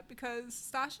setup because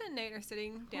Stasha and Nate are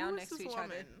sitting down next to each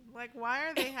other. Like, why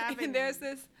are they having... And there's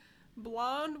this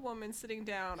blonde woman sitting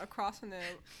down across from them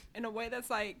in a way that's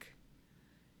like,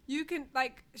 you can,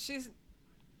 like, she's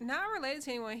not related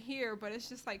to anyone here, but it's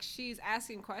just like she's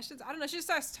asking questions. I don't know. She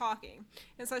starts talking.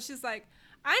 And so she's like,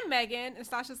 I'm Megan. And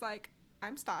Stasha's like,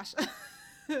 I'm Stasha.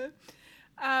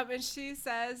 And she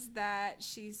says that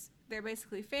they're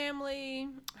basically family.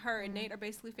 Her and Nate are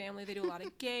basically family. They do a lot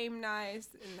of game nights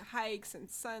and hikes and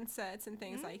sunsets and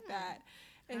things like that.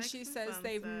 And she says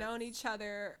they've known each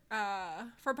other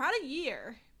for about a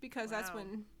year, because that's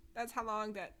how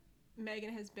long that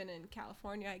Megan has been in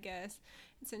California, I guess.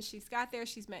 And since she's got there,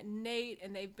 she's met Nate,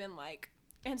 and they've been like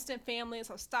instant family. And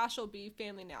so Stasha will be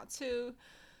family now too.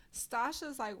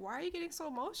 Stasha's like, why are you getting so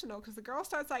emotional? Because the girl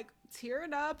starts like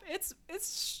tearing up. It's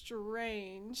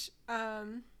strange.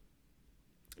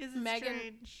 Is it Megan,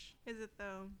 strange? Is it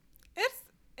though?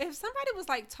 if somebody was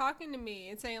like talking to me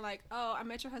and saying like, "Oh, I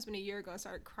met your husband a year ago," and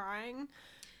started crying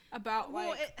about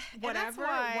whatever,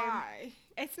 why?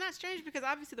 It's not strange because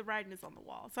obviously the writing is on the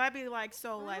wall. So I'd be like,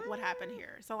 so like, what happened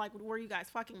here? So like, were you guys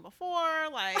fucking before?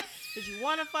 Like, did you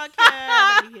want to fuck him?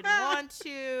 But you didn't want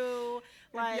to.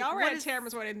 Like, y'all were at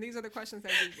Tamara's wedding, these are the questions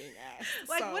that we're being asked.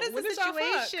 Like, so, what is the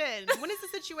situation? When is the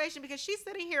situation? Because she's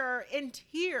sitting here in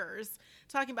tears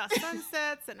talking about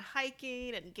sunsets and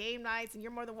hiking and game nights, and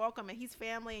you're more than welcome. And he's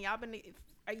family, and y'all been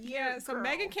a year. Yeah, so girl.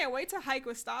 Megan can't wait to hike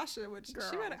with Stasha, which Girl.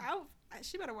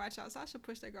 she better watch out. Stasha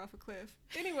pushed that girl off a cliff.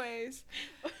 Anyways,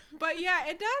 but yeah,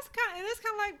 it is kind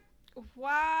of like,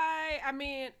 why? I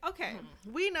mean, okay,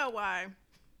 we know why.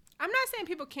 I'm not saying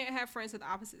people can't have friends with the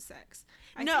opposite sex.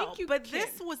 I no, think you but can.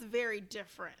 this was very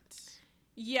different.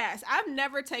 Yes, I've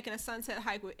never taken a sunset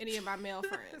hike with any of my male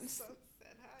friends.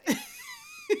 Sunset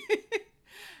hike.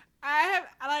 I have,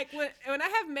 like, when I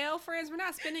have male friends, we're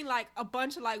not spending like a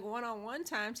bunch of like one-on-one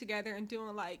time together and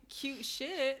doing like cute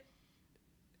shit.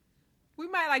 We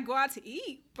might like go out to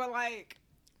eat, but like,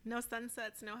 no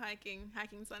sunsets, no hiking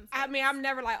sunsets. I mean, I'm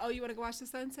never like, oh, you want to go watch the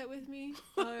sunset with me?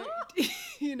 Or,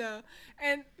 you know.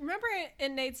 And remember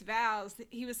in Nate's vows,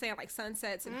 he was saying like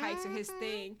sunsets and hikes are his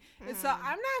thing. And so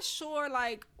I'm not sure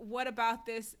like what about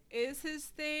this is his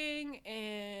thing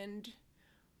and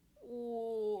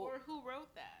or who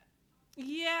wrote that.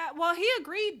 Yeah, well, he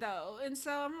agreed though. And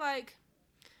so I'm like,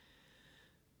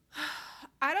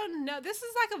 I don't know. This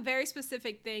is like a very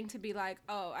specific thing to be like,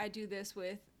 oh, I do this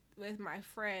with my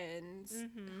friends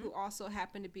who also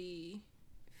happen to be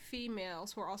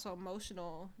females who are also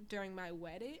emotional during my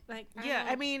wedding. Like,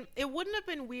 I mean, it wouldn't have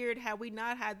been weird had we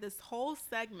not had this whole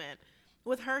segment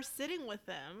with her sitting with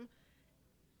him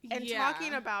and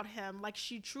talking about him like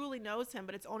she truly knows him,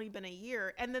 but it's only been a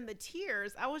year. And then the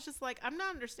tears, I was just like, I'm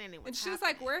not understanding what's happening. And she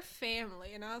was like, we're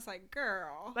family. And I was like,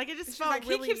 girl. Like, it just felt like,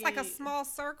 really... He keeps like a small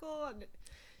circle. And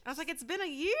I was like, it's been a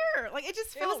year. Like, it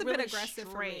just felt really aggressive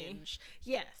strange. For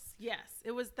me. Yes.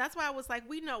 It was. That's why I was like,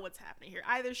 we know what's happening here.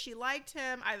 Either she liked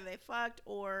him, either they fucked,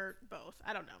 or both.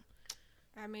 I don't know.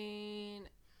 I mean,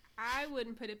 I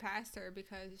wouldn't put it past her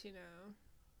because, you know,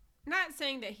 not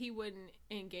saying that he wouldn't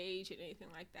engage in anything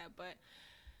like that, but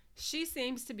she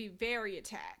seems to be very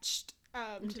attached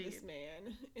to this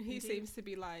man. And he seems to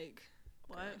be like,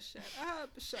 what? Shut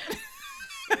up.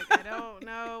 Like, I don't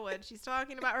know what she's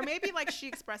talking about. Or maybe like she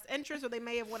expressed interest, or they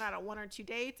may have went out on 1 or 2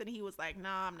 dates and he was like,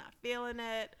 nah, I'm not feeling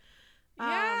it.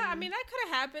 Yeah, I mean, that could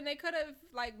have happened. They could have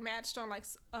like matched on like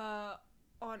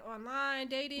on online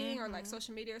dating or like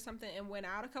social media or something and went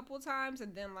out a couple of times,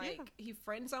 and then like he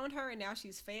friend zoned her and now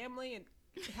she's family and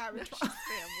having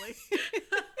family.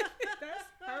 That's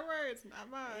her words,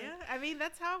 not mine. Yeah, I mean,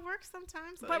 that's how it works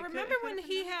sometimes. But remember when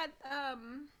he had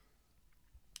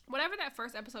whatever that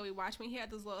first episode we watched, when he had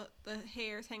the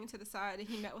hairs hanging to the side and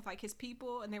he met with like his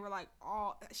people and they were like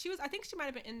I think she might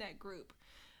have been in that group.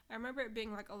 I remember it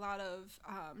being like a lot of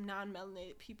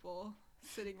non-melanated people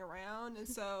sitting around, and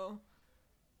so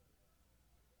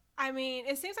I mean,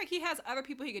 it seems like he has other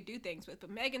people he could do things with, but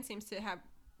Megan seems to have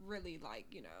really like,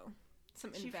 you know,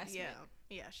 some investment.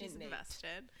 Yeah, she's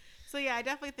invested. So yeah, I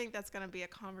definitely think that's gonna be a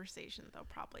conversation they'll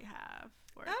probably have.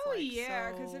 Oh like,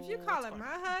 yeah, because if you call him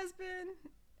my husband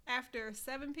after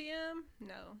 7 p.m.,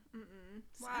 no,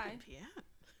 7 p.m.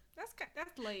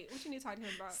 That's late. What you need to talk to him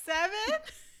about? 7?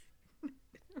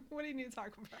 What do you need to talk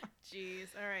about? Jeez.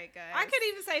 All right, guys. I could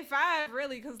even say 5,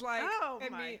 really, because like,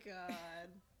 my god,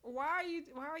 why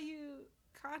are you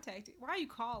contacting? Why are you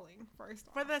calling first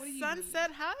off? For the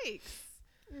sunset hikes?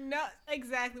 No,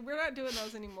 exactly. We're not doing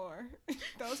those anymore.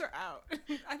 Those are out.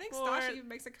 I think Stasha even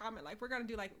makes a comment like, we're gonna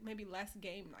do like maybe less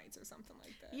game nights or something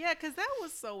like that. Yeah, because that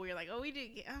was so weird. Like, oh, we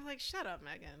did. I'm like, shut up,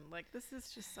 Megan. Like, this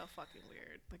is just so fucking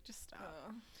weird. Like, just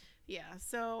stop. Yeah.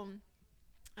 So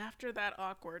after that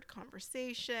awkward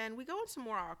conversation, we go into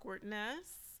more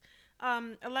awkwardness.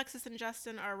 Alexis and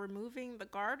Justin are removing the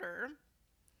garter.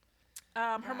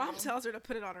 Her mom tells her to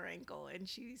put it on her ankle, and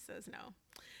she says no.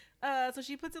 So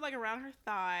she puts it like around her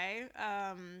thigh.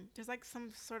 There's like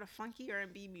some sort of funky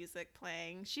R&B music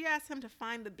playing. She asks him to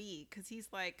find the beat because he's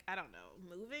like, I don't know,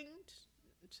 moving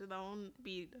to the own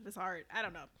beat of his heart. I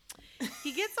don't know.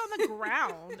 He gets on the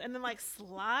ground and then like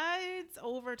slides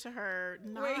over to her.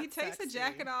 Wait, he takes the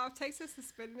jacket off, takes his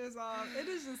suspenders off. It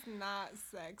is just not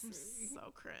sexy.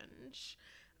 So cringe.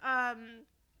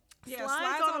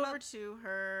 Slides on over to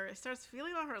her. Starts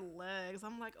feeling on her legs.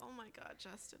 I'm like, oh my god,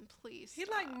 Justin, please. He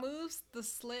like moves the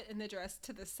slit in the dress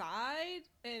to the side,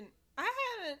 and I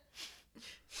haven't.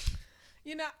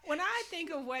 You know, when I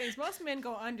think of weddings, most men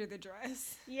go under the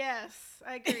dress. Yes,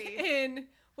 I agree. And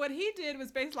what he did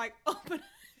was basically like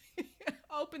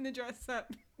open the dress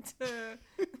up to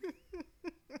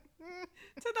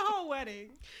the whole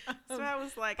wedding. So I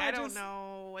was like, I don't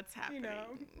know what's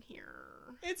happening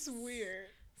here. It's weird.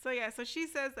 So yeah, so she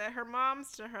says that her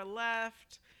mom's to her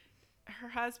left, her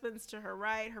husband's to her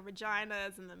right, her vagina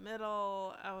is in the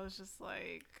middle. I was just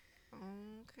like,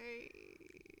 okay.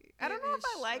 I don't know if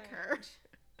I like her.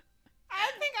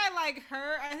 I think I like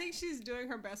her. I think she's doing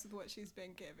her best with what she's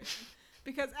been given.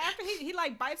 Because after he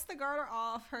like bites the garter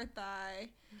off her thigh,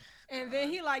 and then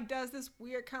he like does this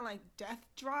weird kind of like death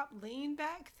drop lean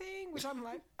back thing, which I'm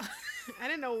like, I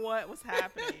didn't know what was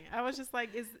happening. I was just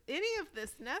like, is any of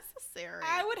this necessary?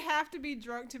 I would have to be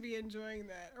drunk to be enjoying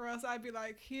that, or else I'd be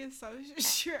like, he is so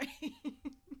strange.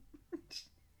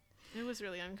 It was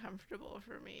really uncomfortable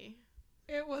for me.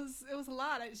 It was a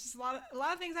lot. It's just a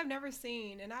lot of things I've never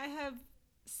seen, and I have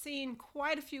seen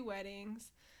quite a few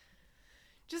weddings.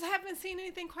 Just haven't seen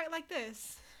anything quite like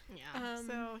this. Yeah.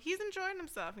 So he's enjoying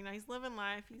himself. You know, he's living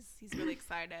life. He's really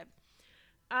excited.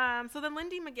 So then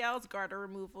Lindy Miguel's garter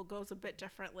removal goes a bit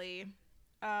differently.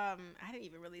 I didn't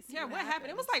even really see. Yeah, what happened?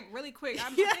 It was like really quick. I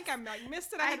think I like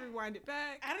missed it. I had to rewind it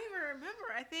back. I don't even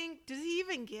remember. I think, did he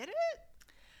even get it?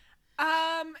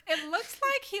 It looks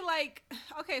like he like,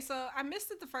 okay, so I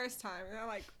missed it the first time, and I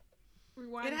like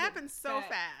rewinded it. It happened so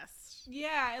fast.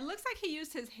 Yeah, it looks like he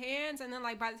used his hands, and then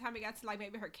like by the time he got to like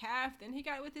maybe her calf, then he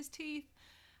got it with his teeth.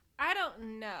 I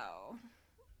don't know.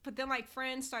 But then like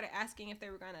friends started asking if they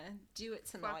were gonna do it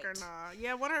tonight. Fuck or nah.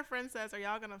 Yeah, one of her friends says, are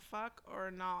y'all gonna fuck or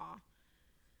nah?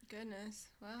 Goodness.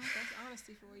 Well, that's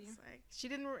honesty for you. Like, she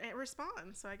didn't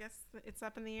respond, so I guess it's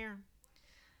up in the air.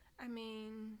 I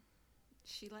mean,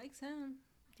 she likes him.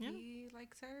 Yeah. He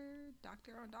likes her.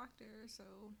 Doctor on doctor, so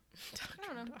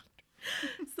I don't know.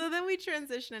 So then we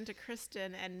transition into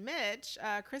Kristen and Mitch.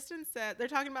 Kristen said, they're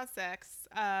talking about sex.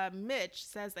 Mitch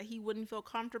says that he wouldn't feel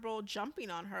comfortable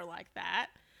jumping on her like that.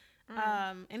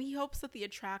 And he hopes that the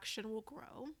attraction will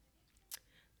grow.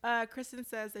 Kristen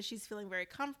says that she's feeling very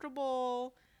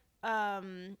comfortable.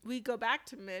 We go back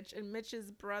to Mitch, and Mitch's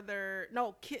brother,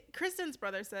 Kristen's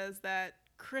brother says that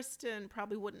Kristen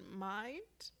probably wouldn't mind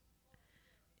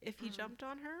if he jumped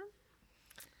on her.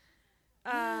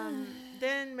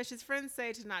 Then Mitch's friends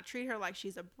say to not treat her like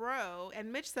she's a bro,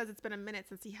 and Mitch says it's been a minute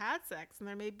since he had sex, and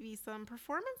there may be some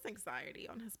performance anxiety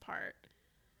on his part.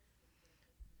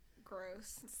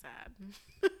 Gross. Sad.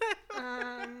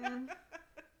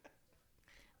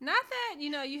 Not that,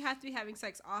 you have to be having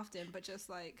sex often, but just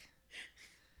like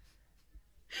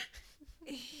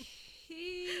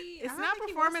it's not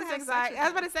performance anxiety. I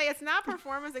was about to say, it's not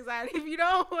performance anxiety if you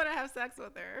don't want to have sex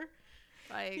with her.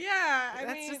 Like, yeah,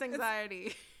 that's just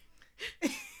anxiety.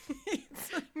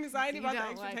 It's anxiety about the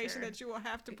expectation that you will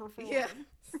have to perform. Yeah,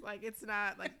 like it's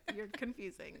not like you're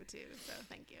confusing the two. So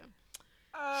thank you.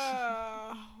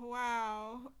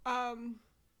 Wow.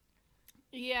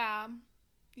 Yeah.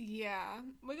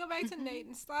 We go back to Nate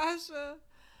and Stasha.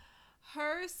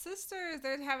 Her sisters,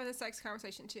 they're having a sex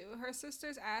conversation too. Her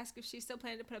sisters ask if she's still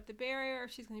planning to put up the barrier, or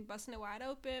if she's going to be busting it wide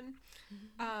open.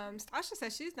 Stasha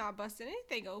says she's not busting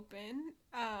anything open.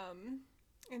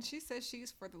 And she says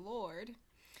she's for the Lord.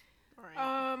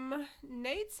 Right.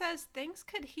 Nate says things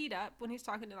could heat up when he's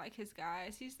talking to like his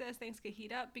guys. He says things could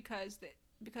heat up because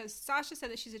Stasha said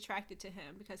that she's attracted to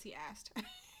him because he asked her.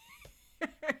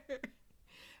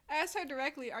 Asked her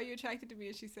directly, "Are you attracted to me?"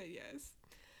 And she said yes.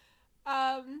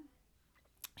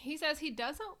 He says he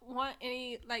doesn't want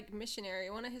any like missionary.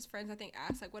 One of his friends, I think,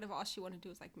 asked like, what if all she wanted to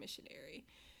do is like missionary?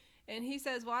 And he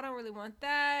says, well, I don't really want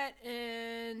that.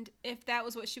 And if that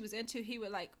was what she was into, he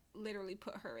would like literally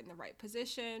put her in the right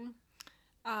position.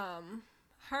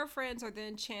 Her friends are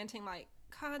then chanting like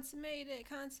consummated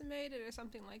or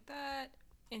something like that.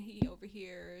 And he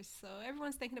overhears. So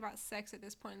everyone's thinking about sex at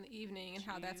this point in the evening and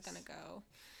how that's going to go.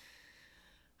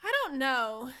 I don't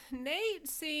know. Nate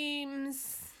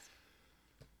seems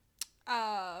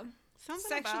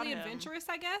sexually adventurous,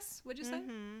 I guess. Would you say?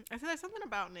 I said there's something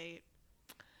about Nate.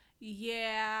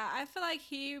 Yeah, I feel like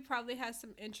he probably has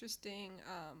some interesting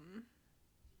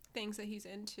things that he's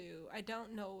into. I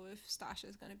don't know if Stasha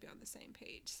is going to be on the same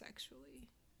page sexually.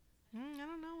 I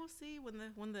don't know. We'll see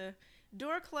when the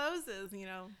door closes.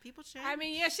 People change. I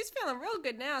mean, yeah, she's feeling real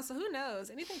good now, so who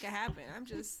knows? Anything could happen. I'm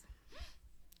just,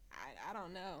 I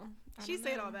don't know. She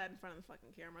said all that in front of the fucking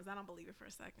cameras. I don't believe it for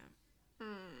a second.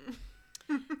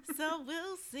 So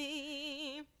we'll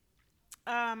see.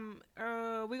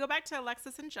 We go back to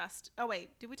Alexis and Justin. Oh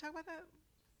wait, did we talk about that?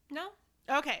 No.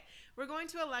 Okay, we're going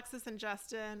to Alexis and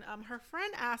Justin. Her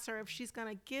friend asks her if she's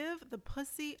gonna give the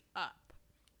pussy up.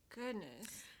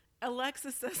 Goodness.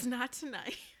 Alexis says not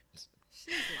tonight.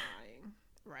 She's lying.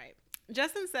 Right.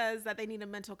 Justin says that they need a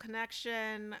mental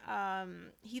connection.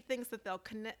 He thinks that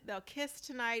they'll kiss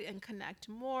tonight and connect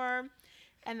more,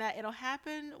 and that it'll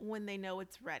happen when they know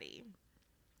it's ready.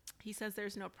 He says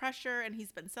there's no pressure, and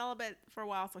he's been celibate for a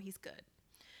while, so he's good.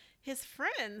 His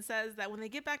friend says that when they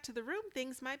get back to the room,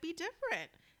 things might be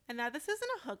different, and that this isn't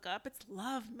a hookup, it's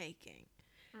love making.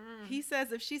 He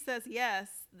says if she says yes,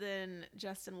 then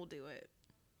Justin will do it.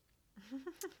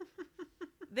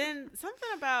 Then something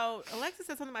about Alexis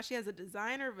said something about she has a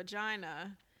designer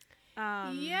vagina.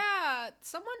 Yeah,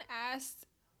 someone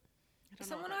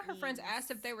of her friends means.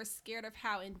 asked if they were scared of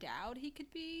how endowed he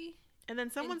could be. And then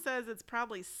someone says it's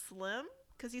probably slim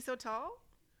because he's so tall.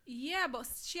 Yeah, but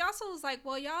she also was like,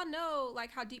 well, y'all know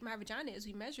like how deep my vagina is.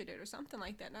 We measured it or something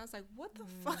like that. And I was like, what the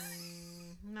fuck?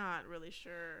 Not really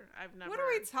sure. I've never. What are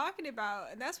we talking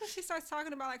about? And that's when she starts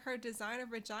talking about like her designer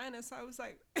vagina. So I was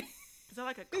like, is that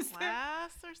like a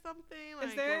class or something?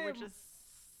 Like,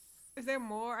 is there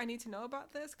more I need to know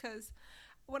about this? Because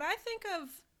when I think of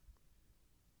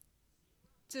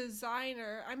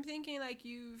designer, I'm thinking like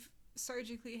you've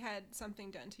surgically had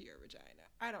something done to your vagina.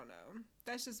 I don't know.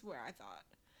 That's just where I thought.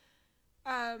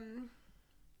 I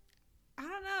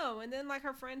don't know. And then like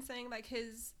her friend saying like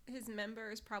his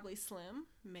member is probably slim.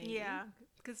 Maybe. Yeah,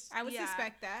 because I would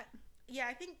suspect that. Yeah,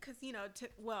 I think because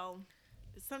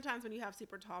sometimes when you have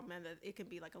super tall men, that it can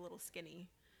be like a little skinny.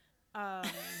 But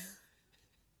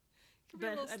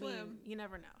I mean, you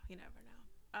never know. You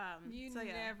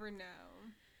never know.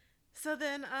 So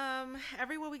then,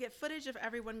 we get footage of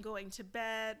everyone going to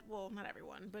bed. Well, not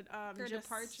everyone, but their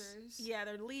departures. Yeah,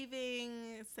 they're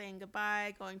leaving, saying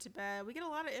goodbye, going to bed. We get a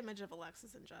lot of image of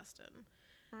Alexis and Justin.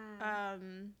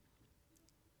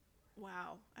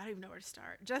 Wow, I don't even know where to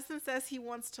start. Justin says he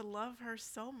wants to love her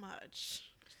so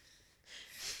much.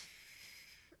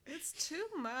 It's too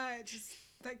much. It's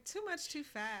like too much too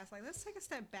fast. Like, let's take a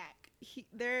step back.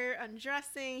 They're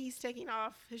undressing. He's taking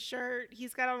off his shirt.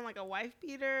 He's got on like a wife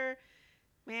beater.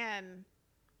 Man,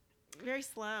 very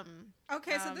slim.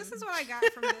 Okay, so this is what I got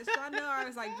from this. I know I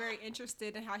was like very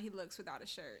interested in how he looks without a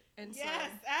shirt. And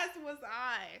yes, as was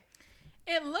I.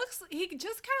 He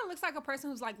just kind of looks like a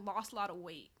person who's like lost a lot of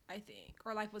weight, I think,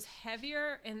 or like was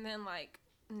heavier and then like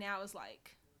now is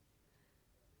like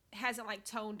hasn't like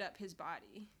toned up his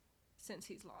body since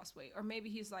he's lost weight, or maybe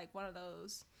he's like one of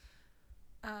those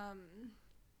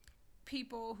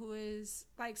people who is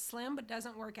like slim but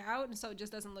doesn't work out and so it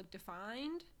just doesn't look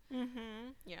defined.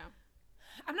 Yeah,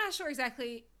 I'm not sure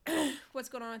exactly what's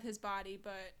going on with his body,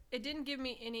 but it didn't give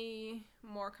me any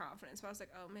more confidence. But I was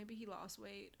like, oh, maybe he lost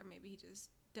weight, or maybe he just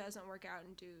doesn't work out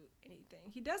and do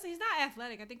anything. He's not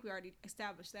athletic. I think we already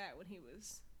established that when he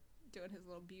was doing his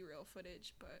little B-reel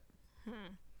footage, but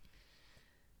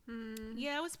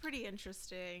yeah, it was pretty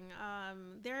interesting.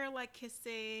 They're like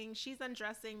kissing. She's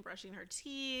undressing, brushing her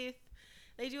teeth.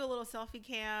 They do a little selfie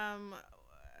cam.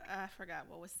 I forgot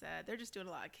what was said. They're just doing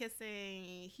a lot of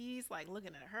kissing. He's like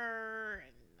looking at her,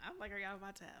 and I'm like, are y'all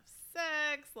about to have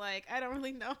sex? Like, I don't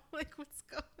really know like what's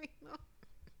going on.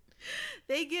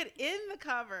 They get in the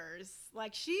covers.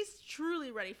 Like, she's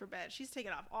truly ready for bed. She's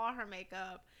taking off all her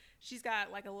makeup. She's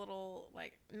got like a little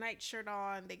like night shirt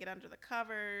on. They get under the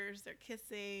covers. They're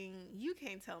kissing. You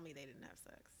can't tell me they didn't have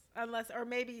sex, or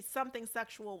maybe something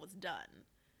sexual was done.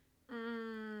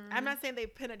 I'm not saying they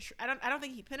penetrate. I don't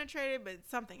think he penetrated, but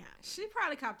something happened. She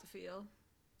probably copped a feel.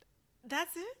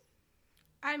 That's it.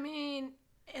 I mean,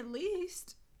 at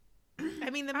least. I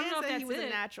mean, the man said he was a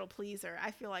natural pleaser.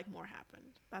 I feel like more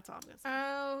happened. That's all I'm gonna say.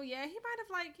 Oh yeah, he might have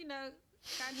like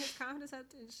gotten his confidence up,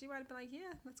 and she might have been like,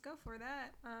 yeah, let's go for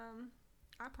that.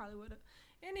 I probably would have.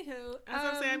 Anywho,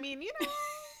 as I'm saying, I mean, you know.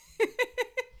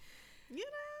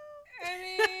 I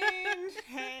mean,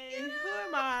 hey, who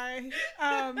am I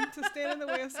to stand in the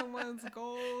way of someone's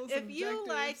goals? If you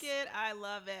like it, I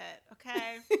love it.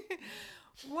 Okay.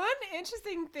 One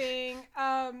interesting thing,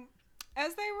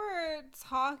 as they were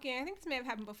talking, I think this may have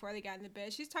happened before they got in the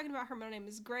bed. She's talking about her middle name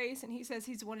is Grace, and he says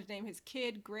he's wanted to name his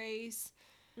kid Grace.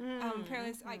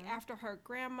 Apparently, it's like after her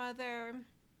grandmother.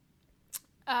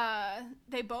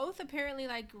 They both apparently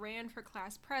like ran for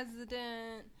class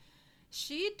president.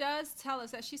 She does tell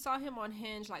us that she saw him on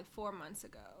Hinge like 4 months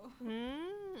ago.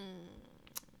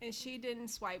 And she didn't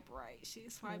swipe right. She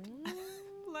swiped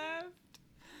left.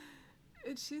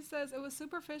 And she says it was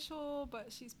superficial, but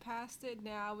she's past it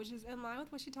now, which is in line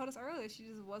with what she told us earlier. She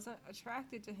just wasn't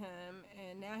attracted to him,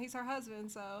 and now he's her husband.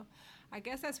 So I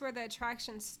guess that's where the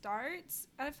attraction starts.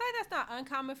 And I feel like that's not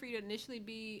uncommon for you to initially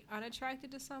be unattracted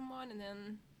to someone, and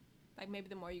then like maybe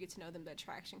the more you get to know them, the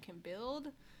attraction can build.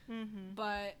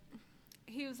 But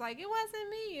he was like, it wasn't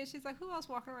me. And she's like, who else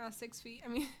walking around 6 feet? I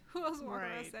mean, who else walking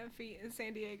around 7 feet in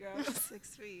San Diego?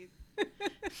 6 feet.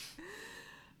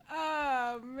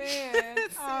 Oh, man.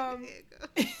 San Diego.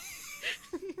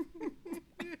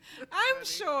 I'm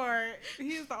sure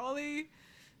he's the only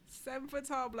 7 foot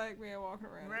tall black man walking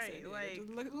around. Right, like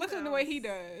looking the way he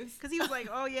does. Because he was like,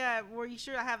 "Oh yeah, were you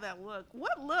sure I have that look?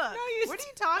 What look? No, what are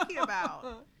you talking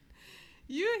about?"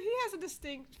 He has a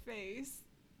distinct face,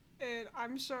 and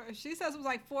I'm sure she says it was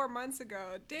like 4 months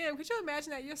ago. Damn, could you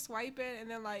imagine that you're swiping and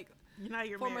then like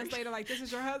you're 4 married. months later, like, this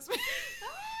is your husband?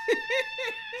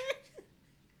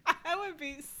 I would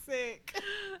be sick.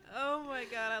 Oh my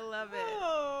god, I love it.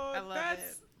 Oh, I love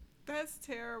it. That's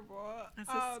terrible.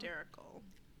 That's hysterical.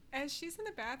 As she's in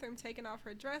the bathroom taking off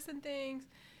her dress and things,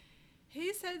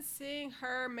 he said seeing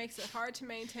her makes it hard to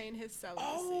maintain his celibacy.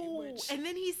 Oh, and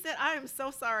then he said, I am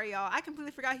so sorry, y'all. I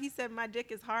completely forgot he said my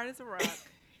dick is hard as a rock.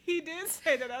 He did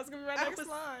say that. That was going to be my next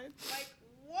line. Like,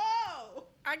 whoa.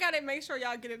 I got to make sure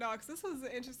y'all get it all because this was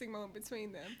an interesting moment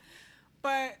between them.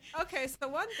 But, okay, so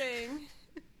one thing,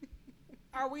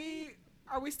 are we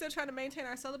still trying to maintain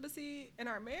our celibacy in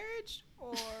our marriage?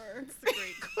 Or That's a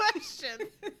great question.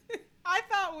 I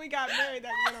thought we got married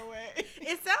that went away.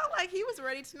 It sounded like he was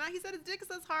ready tonight. He said his dick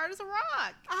is as hard as a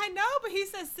rock. I know, but he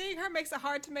said seeing her makes it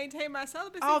hard to maintain my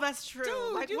celibacy. Oh, that's true.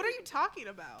 Dude, like, what are you talking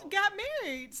about? Got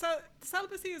married. So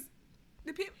celibacy is...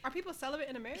 Are people celibate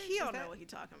in a marriage? He don't know what he's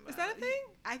talking about. Is that a thing?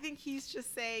 I think he's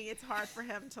just saying it's hard for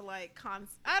him to like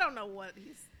I don't know what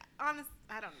he's honest.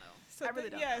 I don't know. So I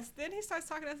really don't. Yes. Then he starts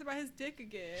talking to us about his dick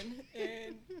again,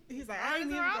 and he's like, I "I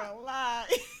ain't even gonna lie."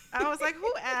 I was like,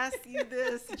 "Who asked you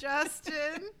this,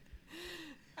 Justin?"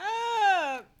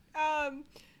 And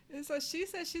so she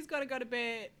says she's gonna go to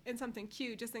bed in something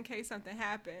cute just in case something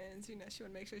happens. You know, she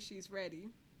wanna make sure she's ready.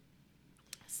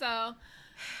 So,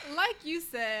 like you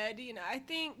said, you know, I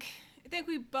think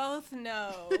we both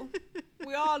know,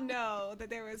 we all know that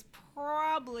there was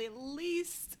probably at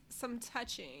least some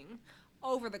touching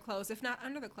over the clothes, if not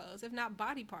under the clothes, if not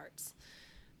body parts.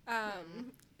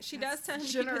 She does tell him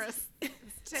generous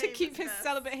to keep his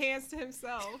celibate hands to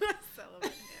himself.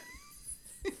 Celibate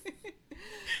hands.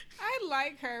 I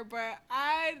like her, but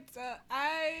I'm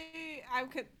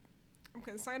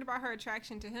concerned about her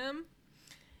attraction to him.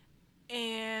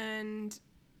 And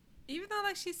even though,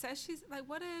 like, she says she's like,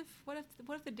 what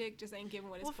if the dick just ain't giving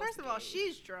what it's supposed to? Well, first of all, give?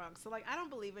 she's drunk, so like I don't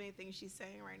believe anything she's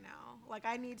saying right now. Like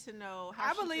I need to know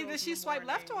how. I believe that she swiped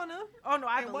left on him. Oh no,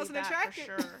 I believe wasn't that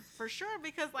attracted for sure,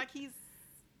 because like he's,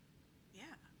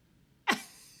 yeah.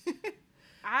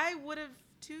 I would have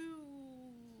too.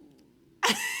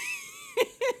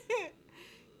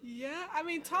 Yeah, I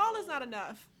mean, tall is not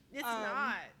enough. It's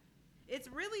not. It's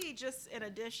really just an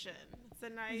addition. It's a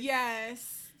nice.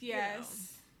 Yes.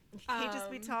 You can't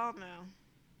just be tall now.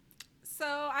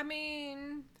 So I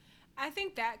mean, I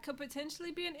think that could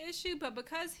potentially be an issue, but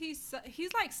because he's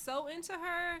like so into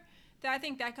her, that I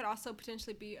think that could also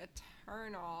potentially be a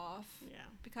turn off. Yeah.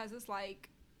 Because it's like,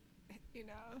 you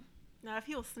know. Now, if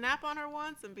he'll snap on her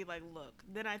once and be like, "Look,"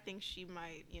 then I think she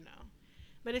might, you know.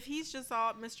 But if he's just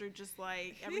all Mr. just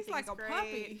like everything's he's like a great,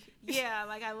 puppy. Yeah,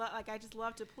 like I just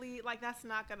love to plead. Like it's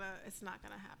not gonna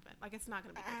happen. Like it's not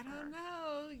gonna be. I don't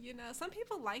know. You know, some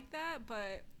people like that,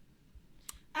 but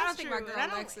I don't think my girl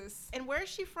Alexis. And where is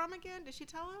she from again? Did she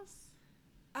tell us?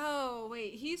 Oh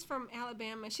wait, he's from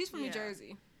Alabama. She's from New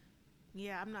Jersey.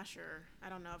 Yeah, I'm not sure. I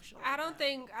don't know if she'll. I don't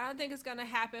think it's gonna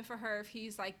happen for her if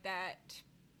he's like that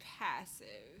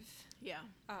passive. Yeah,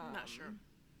 I'm not sure.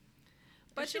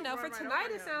 But you know, for tonight,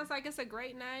 it sounds like it's a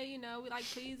great night. You know, we like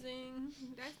pleasing.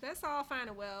 That's all fine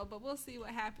and well, but we'll see what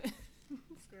happens.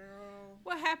 Girl,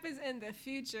 what happens in the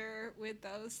future with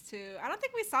those two? I don't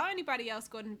think we saw anybody else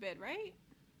go to bed, right?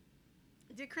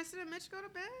 Did Kristen and Mitch go to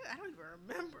bed? I don't even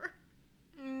remember.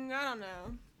 I don't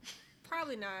know.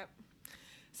 Probably not.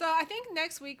 So I think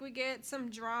next week we get some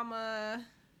drama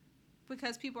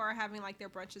because people are having like their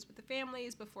brunches with the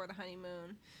families before the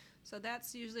honeymoon. So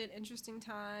that's usually an interesting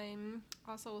time.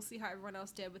 Also, we'll see how everyone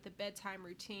else did with the bedtime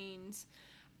routines.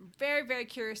 I'm very, very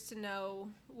curious to know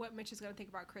what Mitch is going to think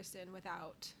about Kristen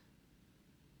without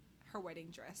her wedding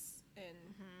dress and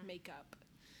makeup.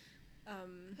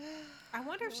 I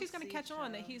wonder if she's going to catch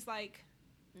on that he's like...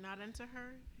 Not into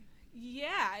her?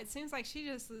 Yeah, it seems like she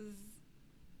just is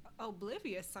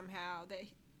oblivious somehow that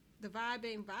the vibe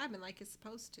ain't vibing like it's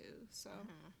supposed to. So...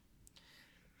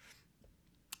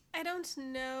 I don't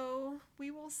know.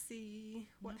 We will see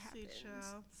what happens.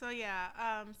 So yeah.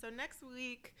 So next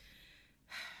week,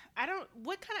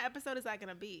 what kind of episode is that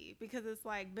gonna be? Because it's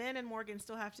like Ben and Morgan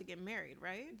still have to get married,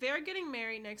 right? They're getting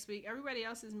married next week. Everybody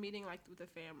else is meeting like with the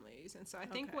families, and so I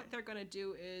think what they're gonna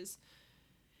do is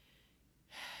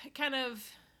kind of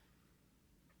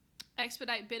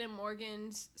expedite Ben and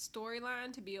Morgan's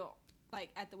storyline to be like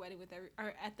at the wedding with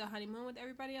or at the honeymoon with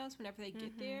everybody else whenever they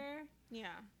get there.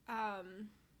 Yeah.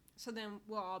 So then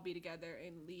we'll all be together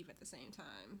and leave at the same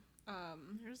time.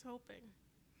 Here's hoping.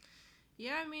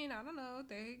 Yeah, I mean, I don't know.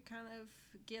 They kind of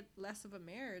get less of a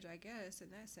marriage, I guess, in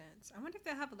that sense. I wonder if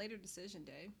they'll have a later decision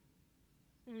day.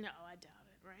 No, I doubt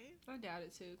it, right? I doubt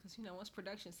it, too, because, once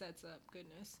production sets up,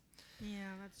 goodness.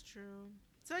 Yeah, that's true.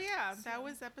 So, yeah, that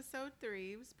was episode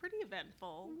 3. It was pretty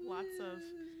eventful. Lots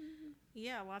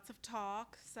of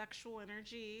talk, sexual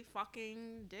energy,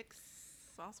 fucking, dicks,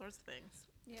 all sorts of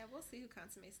things. Yeah, we'll see who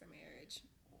consummates their marriage.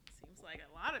 Seems like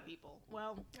a lot of people.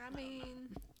 Well, I mean,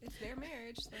 it's their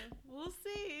marriage, so we'll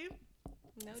see.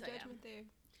 No judgment there.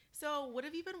 So, what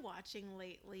have you been watching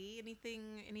lately?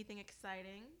 Anything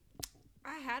exciting?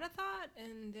 I had a thought,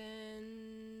 and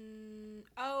then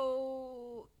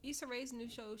Issa Rae's new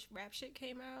show Rap Shit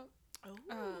came out.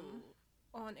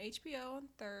 On HBO on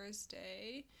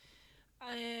Thursday,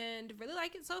 and really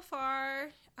like it so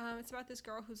far. It's about this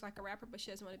girl who's like a rapper, but she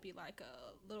doesn't want to be like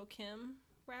a Lil' Kim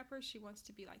rapper. She wants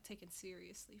to be like taken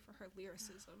seriously for her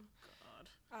lyricism.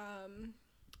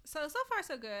 So far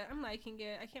so good. I'm liking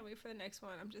it. I can't wait for the next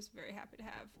one. I'm just very happy to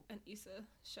have an Issa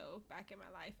show back in my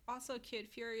life. Also, Kid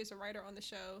Fury is a writer on the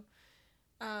show,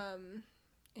 and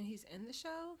he's in the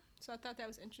show. So I thought that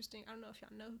was interesting. I don't know if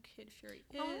y'all know who Kid Fury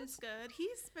is. Oh, that's good.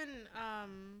 He's been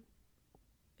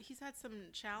he's had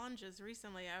some challenges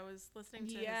recently. I was listening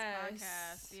to his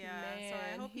podcast. Yeah, man, so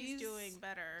I hope he's doing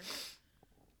better.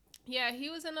 Yeah, he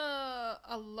was in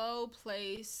a low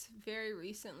place very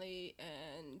recently,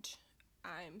 and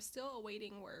I'm still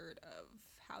awaiting word of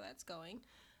how that's going.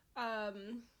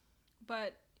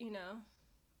 But,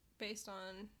 based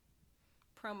on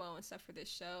promo and stuff for this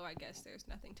show, I guess there's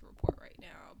nothing to report right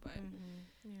now. But,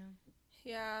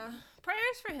 yeah,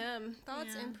 prayers for him.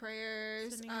 Thoughts and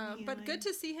prayers. But good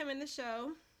to see him in the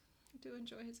show. I do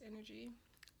enjoy his energy.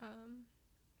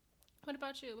 What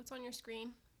about you? What's on your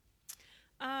screen?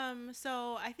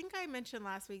 So I think I mentioned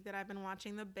last week that I've been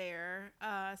watching The Bear.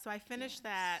 So I finished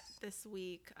that this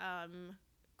week.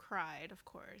 Cried, of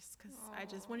course,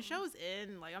 because when shows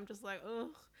end, like, I'm just like,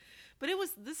 ugh. But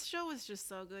this show was just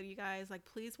so good, you guys. Like,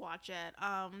 please watch it.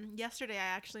 Yesterday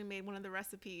I actually made one of the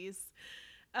recipes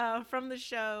from the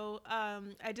show.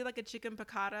 I did like a chicken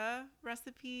piccata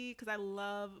recipe because I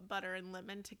love butter and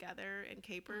lemon together and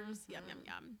capers. Yum, yum,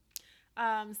 yum.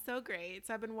 So great.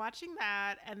 So I've been watching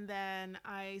that, and then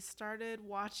I started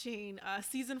watching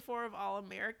season 4 of All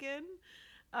American.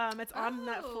 It's on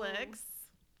Netflix.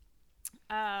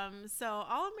 So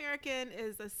All American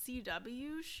is a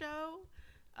CW show,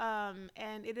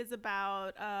 and it is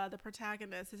about the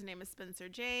protagonist. His name is Spencer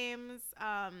James.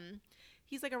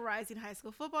 He's like a rising high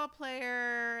school football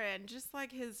player, and just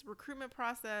like his recruitment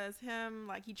process,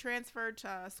 he transferred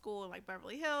to school in like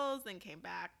Beverly Hills, then came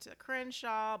back to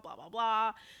Crenshaw, blah, blah,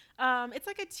 blah. It's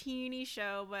like a teeny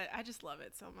show, but I just love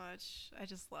it so much. I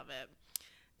just love it.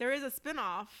 There is a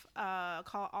spinoff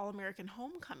called All American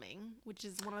Homecoming, which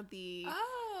is one of the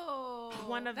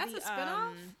that's a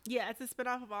spinoff? Yeah, it's a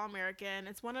spinoff of All American.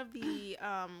 It's one of the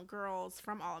girls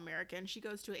from All American. She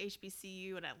goes to a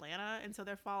HBCU in Atlanta, and so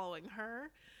they're following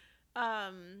her.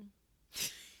 I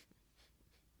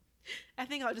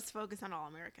think I'll just focus on All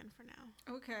American for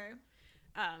now. Okay.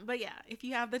 But yeah, if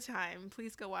you have the time,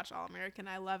 please go watch All American.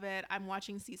 I love it. I'm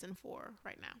watching season 4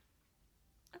 right now.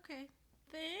 Okay.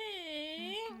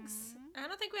 Thanks. I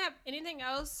don't think we have anything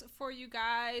else for you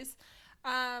guys.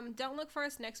 Don't look for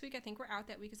us next week. I think we're out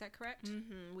that week. Is that correct?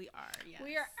 We are, yes.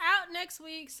 We are out next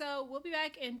week, so we'll be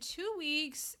back in 2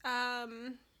 weeks.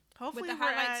 Hopefully with the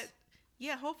highlights.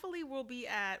 Hopefully will we be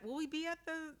at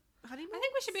the honeymoon? I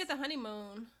think we should be at the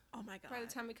honeymoon. Oh my god. By the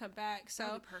time we come back. So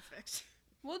that'll be perfect.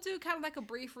 We'll do kind of like a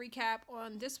brief recap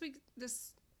on this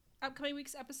upcoming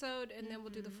week's episode, and then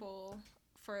we'll do the full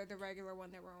for the regular one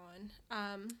that we're on.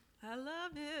 I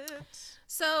love it.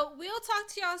 So we'll talk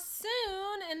to y'all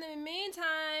soon. In the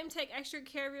meantime, take extra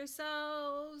care of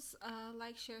yourselves.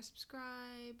 Like, share,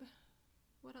 subscribe.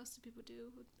 What else do people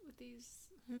do with these?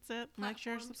 That's it. Platforms? Like,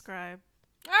 share, subscribe.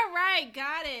 All right,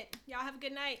 got it. Y'all have a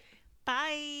good night.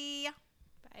 Bye.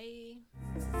 Bye.